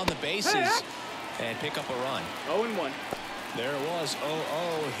around the bases and pick up a run. 0-1. There it was.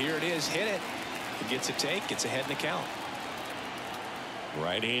 0-0. Here it is. Hit it. It gets a take. Gets ahead in the count.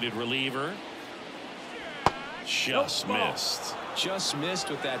 Right-handed reliever. Just missed. Just missed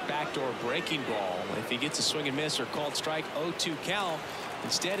with that backdoor breaking ball. If he gets a swing and miss or called strike, 0-2 count.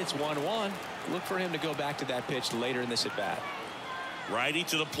 Instead, it's 1-1. Look for him to go back to that pitch later in this at bat. Righty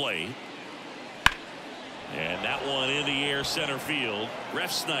to the plate. And that one in the air center field.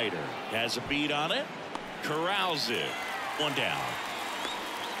 Ref Snyder has a beat on it. Corrals it. One down.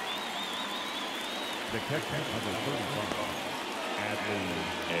 The catcher, number 35,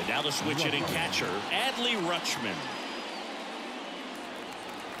 Adley. And now the switch hitting catcher, Adley Rutschman.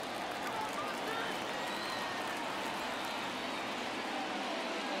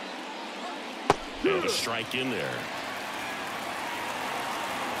 And a strike in there.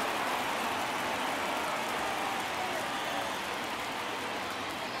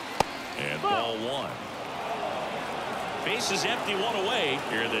 And ball one. Bases empty, one away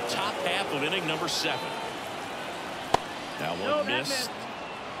here in the top half of inning number 7. That one missed.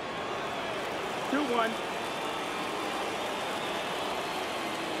 2-1.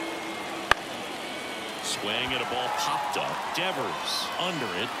 Swing and a ball popped up. Devers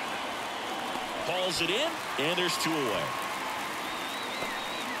under it. Hauls it in, and there's 2 away.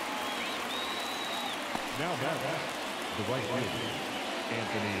 Now back, the right fielder,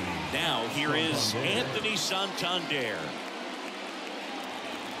 Anthony. Now here is Anthony Santander.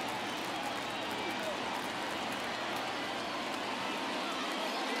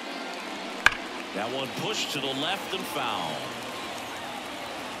 That one pushed to the left and foul.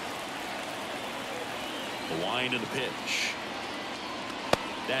 The wind and the pitch.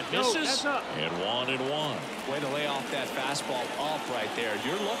 That misses, and 1-1. Way to lay off that fastball up right there.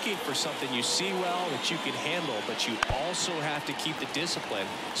 You're looking for something you see well that you can handle, but you also have to keep the discipline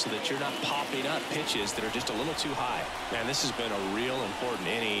so that you're not popping up pitches that are just a little too high. Man, this has been a real important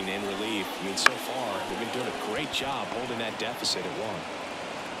inning in relief. I mean, so far, they've been doing a great job holding that deficit at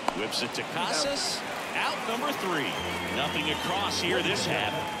 1. Whips it to Casas. Out number 3. Nothing across here this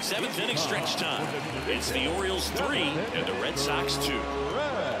half. 7th inning stretch time. It's the Orioles 3 and the Red Sox 2.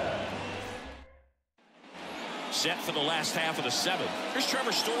 Set for the last half of the 7th. Here's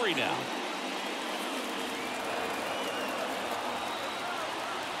Trevor Story now.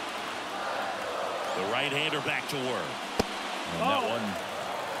 The right-hander back to work. And that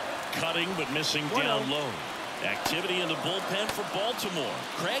one cutting but missing down low. Activity in the bullpen for Baltimore.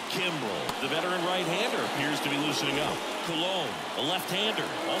 Craig Kimbrell, the veteran right-hander, appears to be loosening up. Cologne, a left-hander,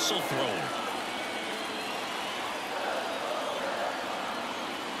 also throwing.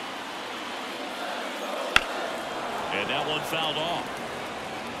 And that one fouled off.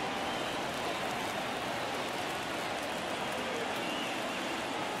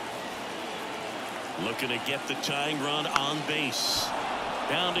 Looking to get the tying run on base.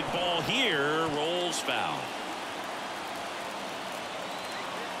 Bounding ball here, rolls foul.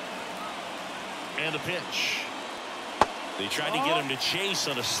 And the pitch. They tried to get him to chase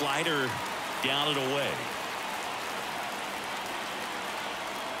on a slider, down and away.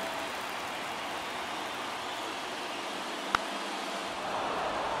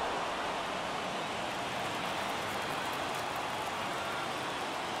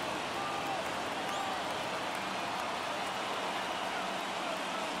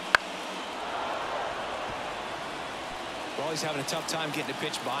 Always having a tough time getting a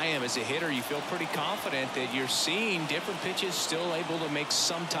pitch by him. As a hitter, you feel pretty confident that you're seeing different pitches still able to make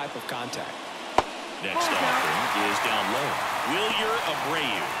some type of contact. Next offering is down low. Wilyer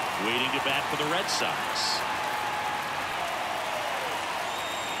Abreu waiting to bat for the Red Sox.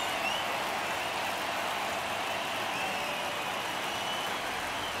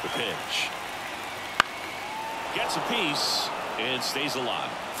 The pitch. Gets a piece and stays alive.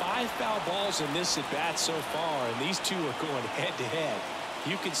 5 foul balls in this at bat so far, and these two are going head to head.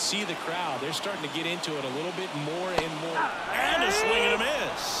 You can see the crowd. They're starting to get into it a little bit more and more. And a swing and a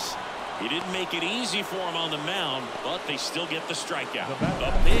miss. He didn't make it easy for him on the mound, but they still get the strikeout.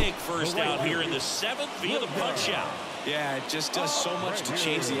 A big first out here in the 7th via the punch out. Yeah, it just does so much to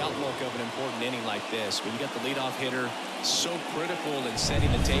change the outlook of an important inning like this. When you got the leadoff hitter, so critical in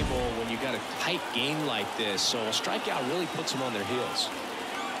setting the table when you got a tight game like this. So a strikeout really puts them on their heels.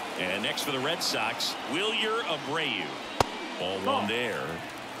 And next for the Red Sox, Wilyer Abreu. Ball one there.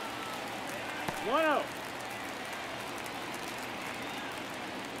 1-0.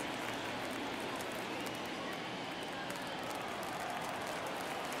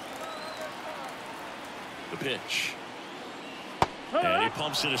 The pitch. And he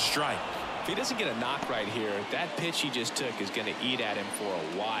pumps it a strike. If he doesn't get a knock right here, that pitch he just took is going to eat at him for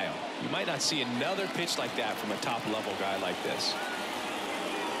a while. You might not see another pitch like that from a top-level guy like this.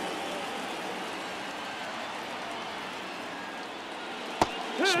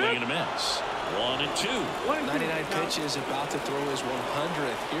 Swing and a miss. 1 and 2. 99 pitches, about to throw his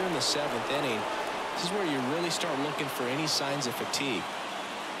 100th here in the 7th inning. This is where you really start looking for any signs of fatigue.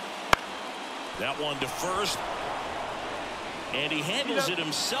 That one to first. And he handles it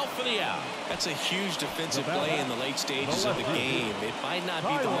himself for the out. That's a huge defensive play in the late stages of the game. It might not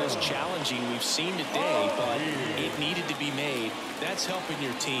be the most challenging we've seen today, but it needed to be made. That's helping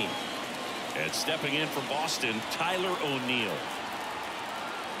your team. And stepping in for Boston, Tyler O'Neill.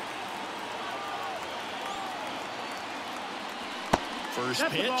 First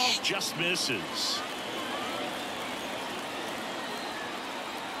pitch just misses.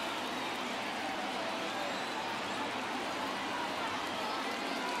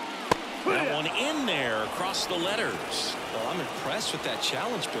 That one in there across the letters. Well, I'm impressed with that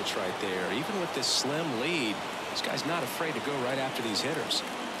challenge pitch right there. Even with this slim lead, this guy's not afraid to go right after these hitters.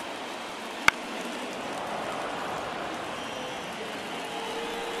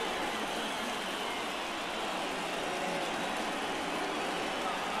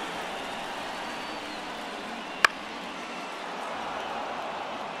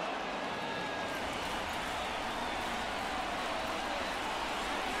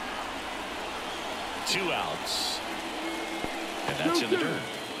 Two outs. And that's in the dirt.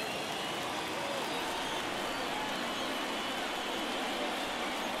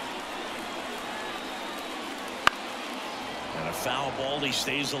 And a foul ball. He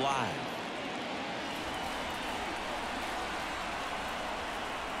stays alive.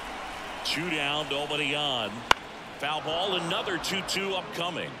 Two down, nobody on. Foul ball, another 2-2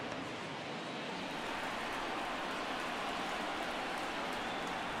 upcoming.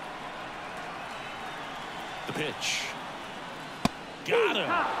 The pitch. Got him.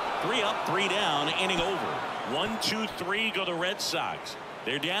 3 up, 3 down, inning over. 1-2-3 go the Red Sox.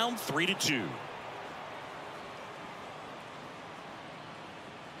 They're down 3-2.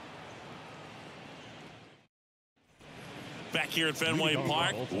 Back here at Fenway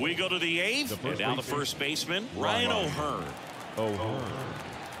Park, we go to the 8th, and now the first baseman, Ryan O'Hearn.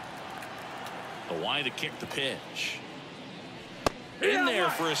 The wide to kick the pitch. In there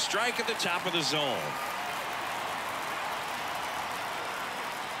for a strike at the top of the zone.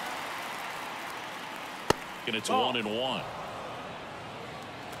 And it's 1-1.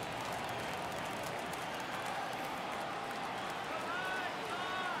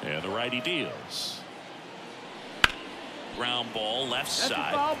 And the righty deals. Ground ball left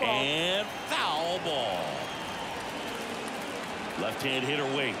side and foul ball. Left-hand hitter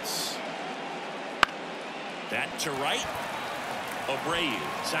waits. That to right.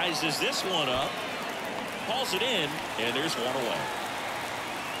 Abreu sizes this one up, hauls it in, and there's one away.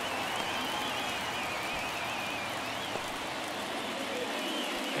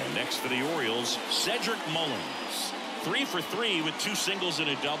 And next for the Orioles, Cedric Mullins. 3 for 3 with 2 singles and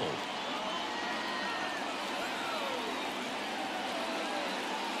a double.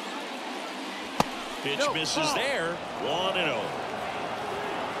 Pitch misses there. 1-0.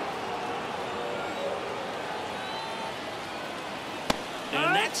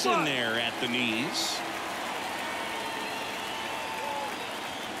 And that's in there at the knees.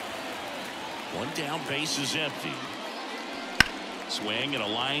 One down, base is empty. Swing and a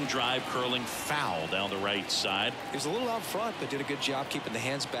line drive curling foul down the right side. He was a little out front, but did a good job keeping the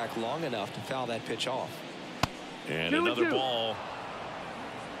hands back long enough to foul that pitch off. And another ball.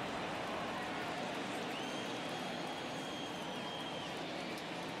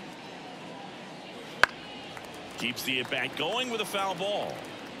 Keeps the at-bat going with a foul ball.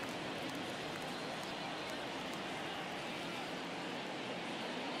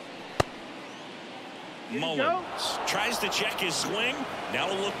 Mullins tries to check his swing.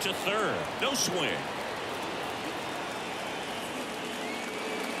 Now a look to third. No swing.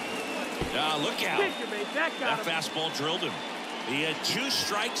 Look out. That fastball drilled him. He had 2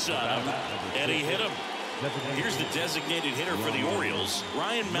 strikes on him, and he hit him. Here's the designated hitter for the Orioles,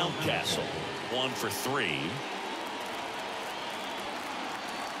 Ryan Mountcastle. 1 for 3.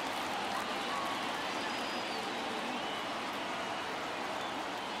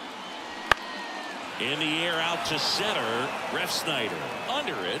 In the air out to center. Ref Snyder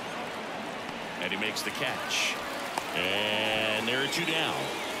under it. And he makes the catch. And there are 2 down.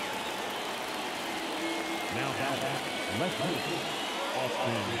 Now left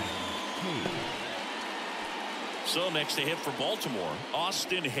Austin Hayes. So next to hit for Baltimore,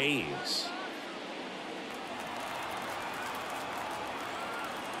 Austin Hayes.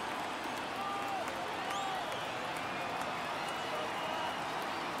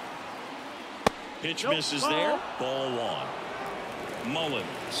 Pitch misses there. Ball 1.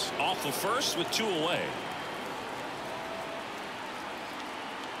 Mullins off of first with 2 away.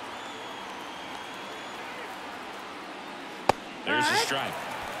 There's a strike.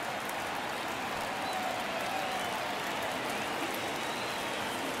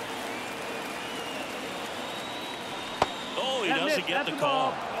 Oh, he to get the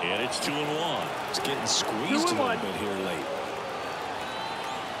call. And it's 2-1. It's getting squeezed a little bit here late.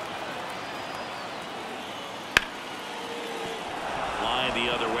 Line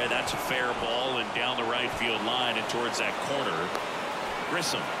the other way. That's a fair ball and down the right field line and towards that corner.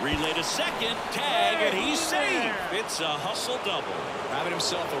 Grissom relay to second, tag, and he's safe. It's a hustle double. Having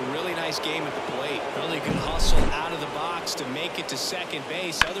himself a really nice game at the plate. Really good hustle out of the box to make it to second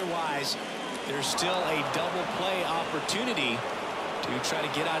base. Otherwise, there's still a double play opportunity to try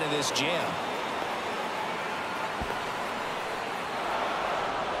to get out of this jam.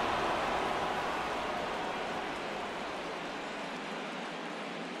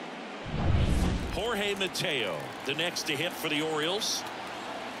 Jorge Mateo, the next to hit for the Orioles.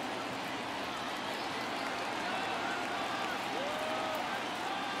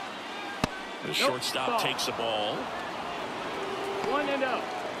 The shortstop takes the ball. 1-0.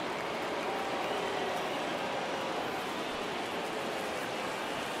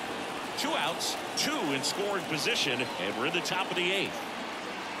 Two outs, two in scoring position, and we're in the top of the 8th.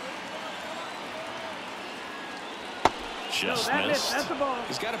 Just missed. That's the ball.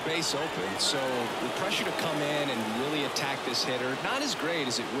 He's got a base open, so the pressure to come in and really attack this hitter, not as great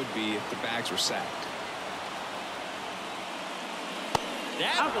as it would be if the bags were sacked.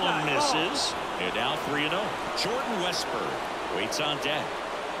 That one misses. And now 3-0. Jordan Westburg waits on deck.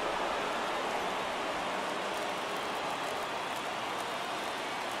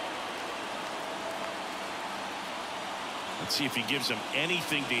 Let's see if he gives him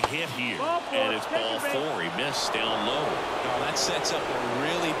anything to hit here. And it's ball 4. He missed down low. No, that sets up a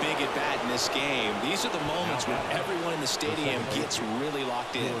really big at bat in this game. These are the moments when everyone in the stadium gets really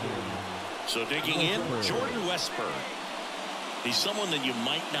locked in. So digging in, Jordan Westburg. He's someone that you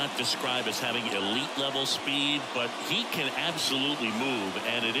might not describe as having elite level speed, but he can absolutely move,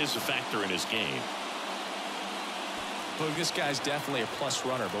 and it is a factor in his game. Look, this guy's definitely a plus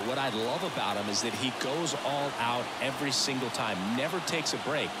runner, but what I love about him is that he goes all out every single time, never takes a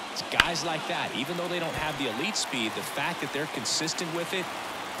break. It's guys like that, even though they don't have the elite speed, the fact that they're consistent with it,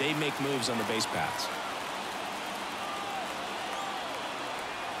 they make moves on the base paths.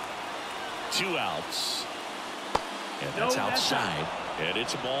 2 outs. And that's outside. And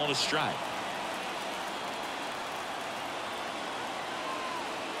it's a ball and a strike.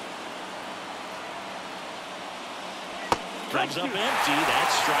 Comes up empty.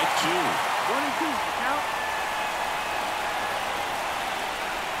 That's strike 2. 1-2. Count.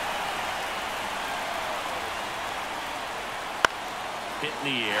 Hit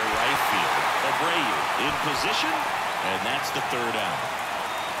in the air, right field. Abreu in position, and that's the 3rd out.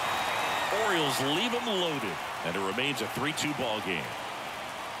 Orioles leave them loaded, and it remains a 3-2 ball game.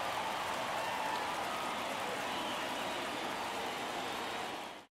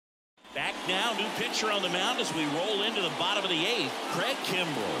 Back now, new pitcher on the mound as we roll into the bottom of the 8th, Craig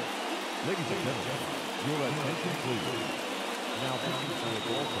Kimbrell. Ladies and gentlemen, your attention please. Now pitching for the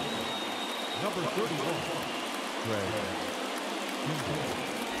Baltimore, number 31, Craig Kimbrell.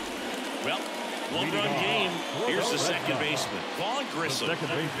 Well, 1-run game. Here's the second baseman, Vaughn Grissom. Second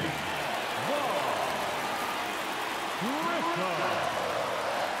baseman,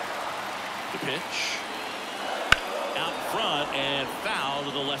 The pitch. Out front and foul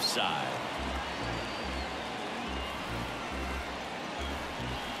to the left side.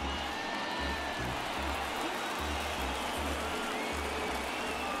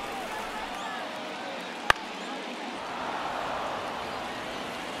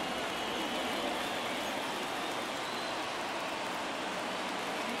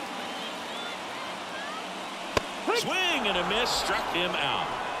 Swing and a miss, struck him out.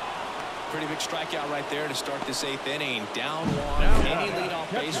 Pretty big strikeout right there to start this 8th inning. Down 1. Any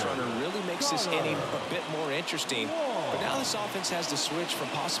leadoff base runner really makes this inning a bit more interesting. But now this offense has to switch from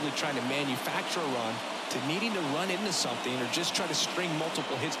possibly trying to manufacture a run to needing to run into something or just try to string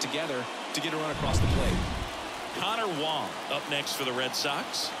multiple hits together to get a run across the plate. Connor Wong up next for the Red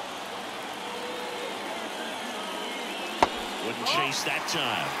Sox. Wouldn't chase that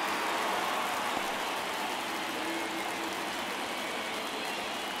time.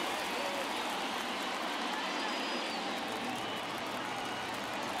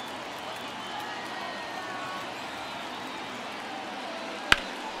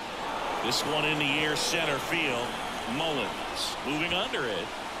 This one in the air, center field. Mullins moving under it.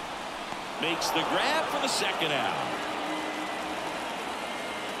 Makes the grab for the 2nd out.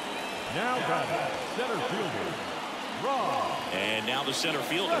 now got it, center fielder, Rob. And now the center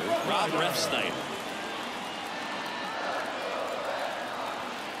fielder, Rob Refsnyder.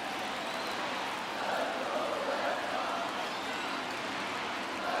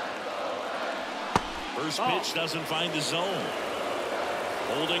 First pitch doesn't find the zone.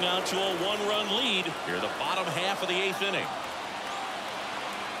 Holding on to a one-run lead here in the bottom half of the 8th inning.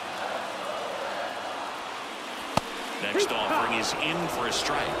 Next offering is in for a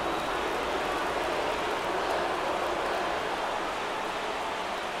strike.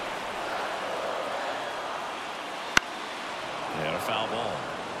 And a foul ball.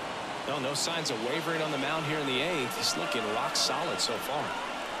 No signs of wavering on the mound here in the 8th. He's looking rock solid so far.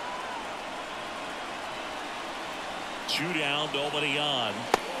 2 down, nobody on.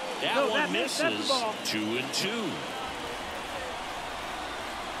 That one misses. 2-2.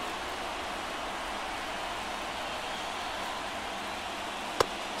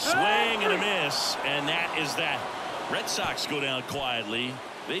 Swing and a miss, and that is that. Red Sox go down quietly.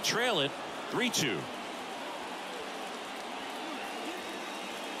 They trail it 3-2.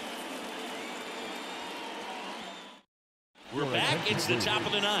 We're back. It's the top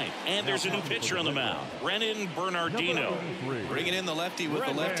of the 9th, and there's a new pitcher on the mound. Brennan Bernardino. Bringing in the lefty with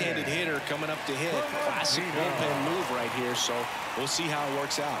the left-handed hitter coming up to hit. Classic bullpen move right here, so we'll see how it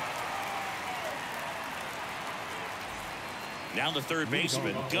works out. Now the third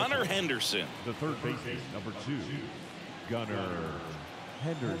baseman, Gunnar Henderson. The third baseman, number 2, Gunnar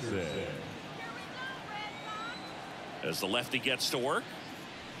Henderson. As the lefty gets to work.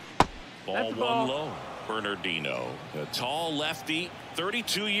 Ball 1 low. Bernardino, a tall lefty,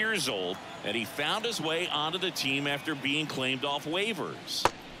 32 years old, and he found his way onto the team after being claimed off waivers.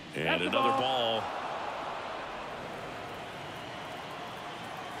 And another ball.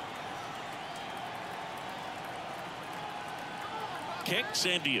 Kicks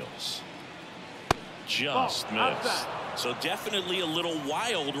and deals. Just missed. So definitely a little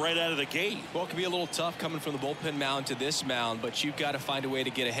wild right out of the gate. Well, it can be a little tough coming from the bullpen mound to this mound, but you've got to find a way to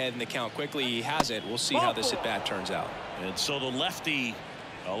get ahead in the count quickly. He has it. We'll see how this at bat turns out. And so the lefty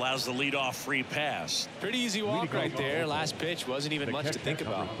allows the leadoff free pass. Pretty easy walk right there. Last pitch wasn't even much to think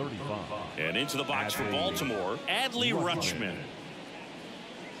about. And into the box for Baltimore, Adley Rutschman.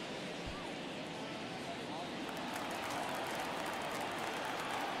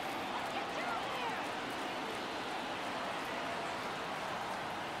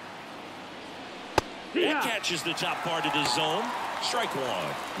 That catches the top part of the zone. Strike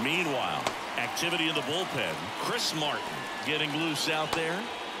 1. Meanwhile, activity in the bullpen. Chris Martin getting loose out there.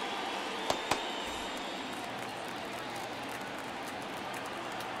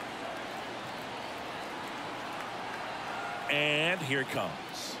 And here it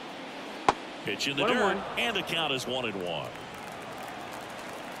comes. Pitch in the dirt, and the count is 1-1.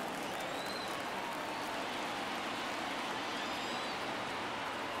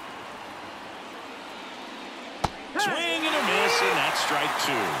 Swing and a miss, and that's strike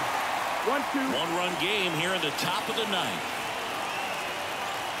 2. 1-2. One-run game here in the top of the 9th.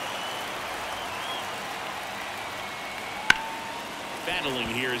 Battling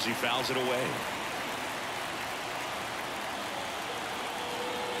here as he fouls it away.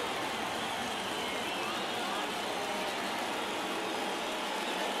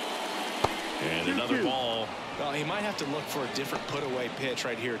 And another ball. Well, he might have to look for a different put-away pitch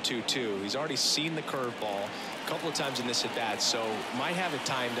right here, 2-2. He's already seen the curveball a couple of times in this at-bat, so might have it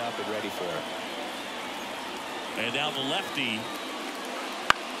timed up and ready for it. And now the lefty.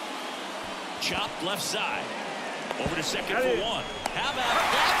 Chopped left side. Over to second for 1. How about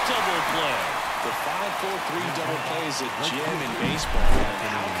that double play? The 5-4-3 double play is a gem in baseball.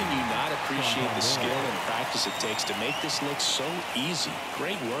 And how can you not appreciate the skill and practice it takes to make this look so easy?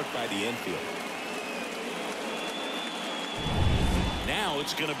 Great work by the infield. Now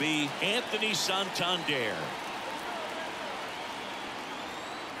it's going to be Anthony Santander.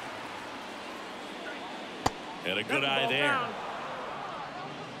 And a good eye there.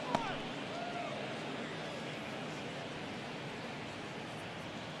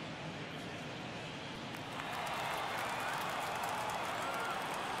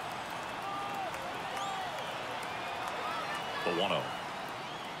 The 1-0.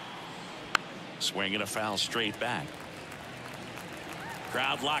 Swing and a foul straight back.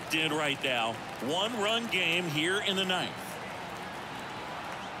 Crowd locked in right now. One-run game here in the 9th.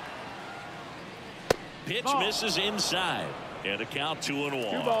 Pitch misses inside. And a count 2-1.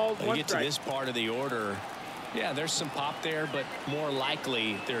 2 balls, 1 When you get to strike. this part of the order, yeah, there's some pop there, but more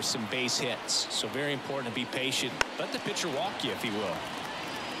likely there's some base hits. So very important to be patient. Let the pitcher walk you if he will.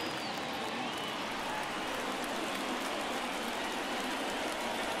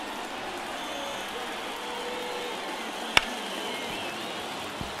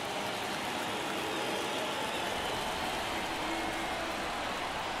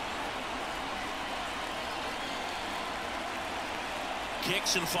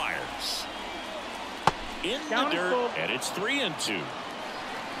 Kicks and fires. In the dirt, and it's 3-2.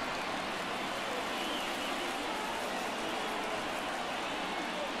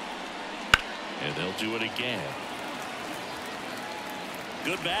 And they'll do it again.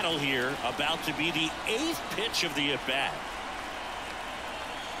 Good battle here. About to be the 8th pitch of the at-bat.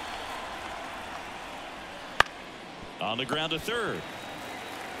 On the ground to third.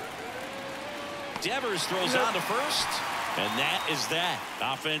 Devers throws on to first. And that is that.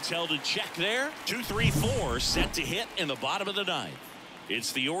 Offense held in check there. 2-3-4 set to hit in the bottom of the 9th.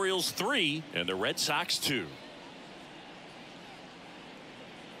 It's the Orioles 3 and the Red Sox 2.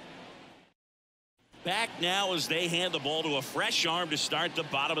 Back now as they hand the ball to a fresh arm to start the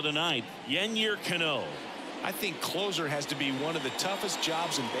bottom of the 9th. Yennier Cano. I think closer has to be one of the toughest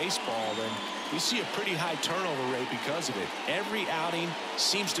jobs in baseball, and we see a pretty high turnover rate because of it. Every outing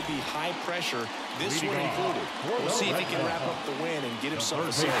seems to be high pressure, this one included. We'll see if he can wrap up the win and get himself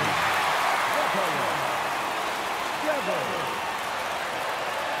a save.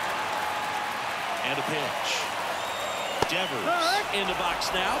 And a pitch. Devers in the box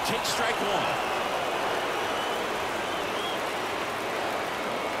now. Takes strike one.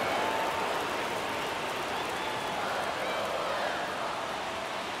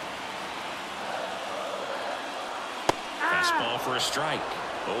 Fastball for a strike.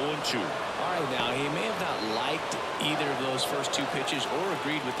 0-2. All right, now he may have not liked either of those first 2 pitches or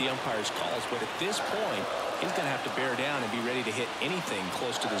agreed with the umpire's calls, but at this point, he's going to have to bear down and be ready to hit anything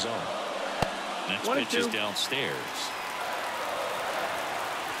close to the zone. Next pitch is downstairs.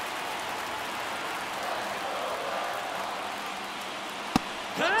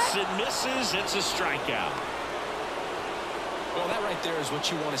 Cuts and misses. It's a strikeout. Well, that right there is what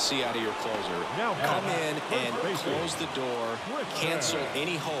you want to see out of your closer. Now come in and close the door, cancel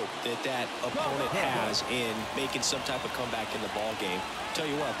any hope that that opponent has in making some type of comeback in the ball game. Tell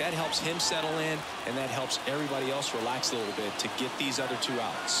you what, that helps him settle in, and that helps everybody else relax a little bit to get these other 2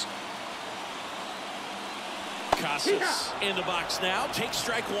 outs. Casas in the box now. Takes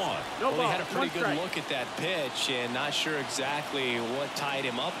strike one. Well, he had a pretty good look at that pitch and not sure exactly what tied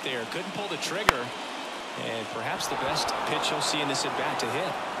him up there. Couldn't pull the trigger. And perhaps the best pitch he'll see in this at-bat to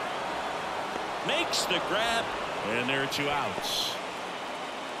hit. Makes the grab, and there are 2 outs.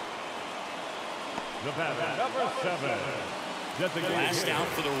 The batter, number 7. Last out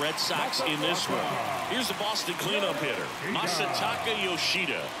for the Red Sox in this one. Here's the Boston cleanup hitter, Masataka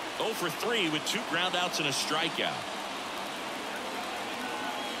Yoshida. 0 for 3 with 2 groundouts and a strikeout.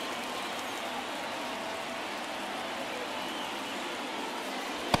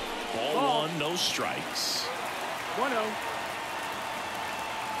 Ball 1, no strikes. 1-0.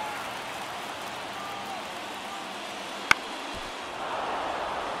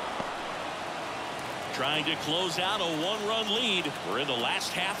 Trying to close out a 1-run lead. We're in the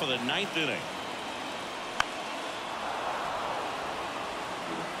last half of the 9th inning.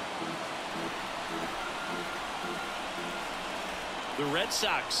 The Red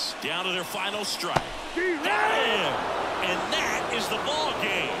Sox down to their final strike. Got him! And that is the ball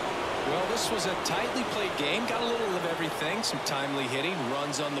game. Well, this was a tightly played game. Got a little of everything. Some timely hitting,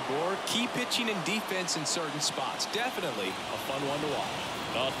 runs on the board, key pitching and defense in certain spots. Definitely a fun one to watch.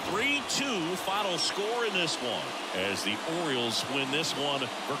 A 3-2 final score in this one as the Orioles win this one.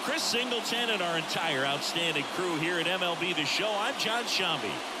 For Chris Singleton and our entire outstanding crew here at MLB The Show, I'm John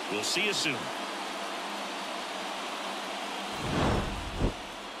Shambi. We'll see you soon.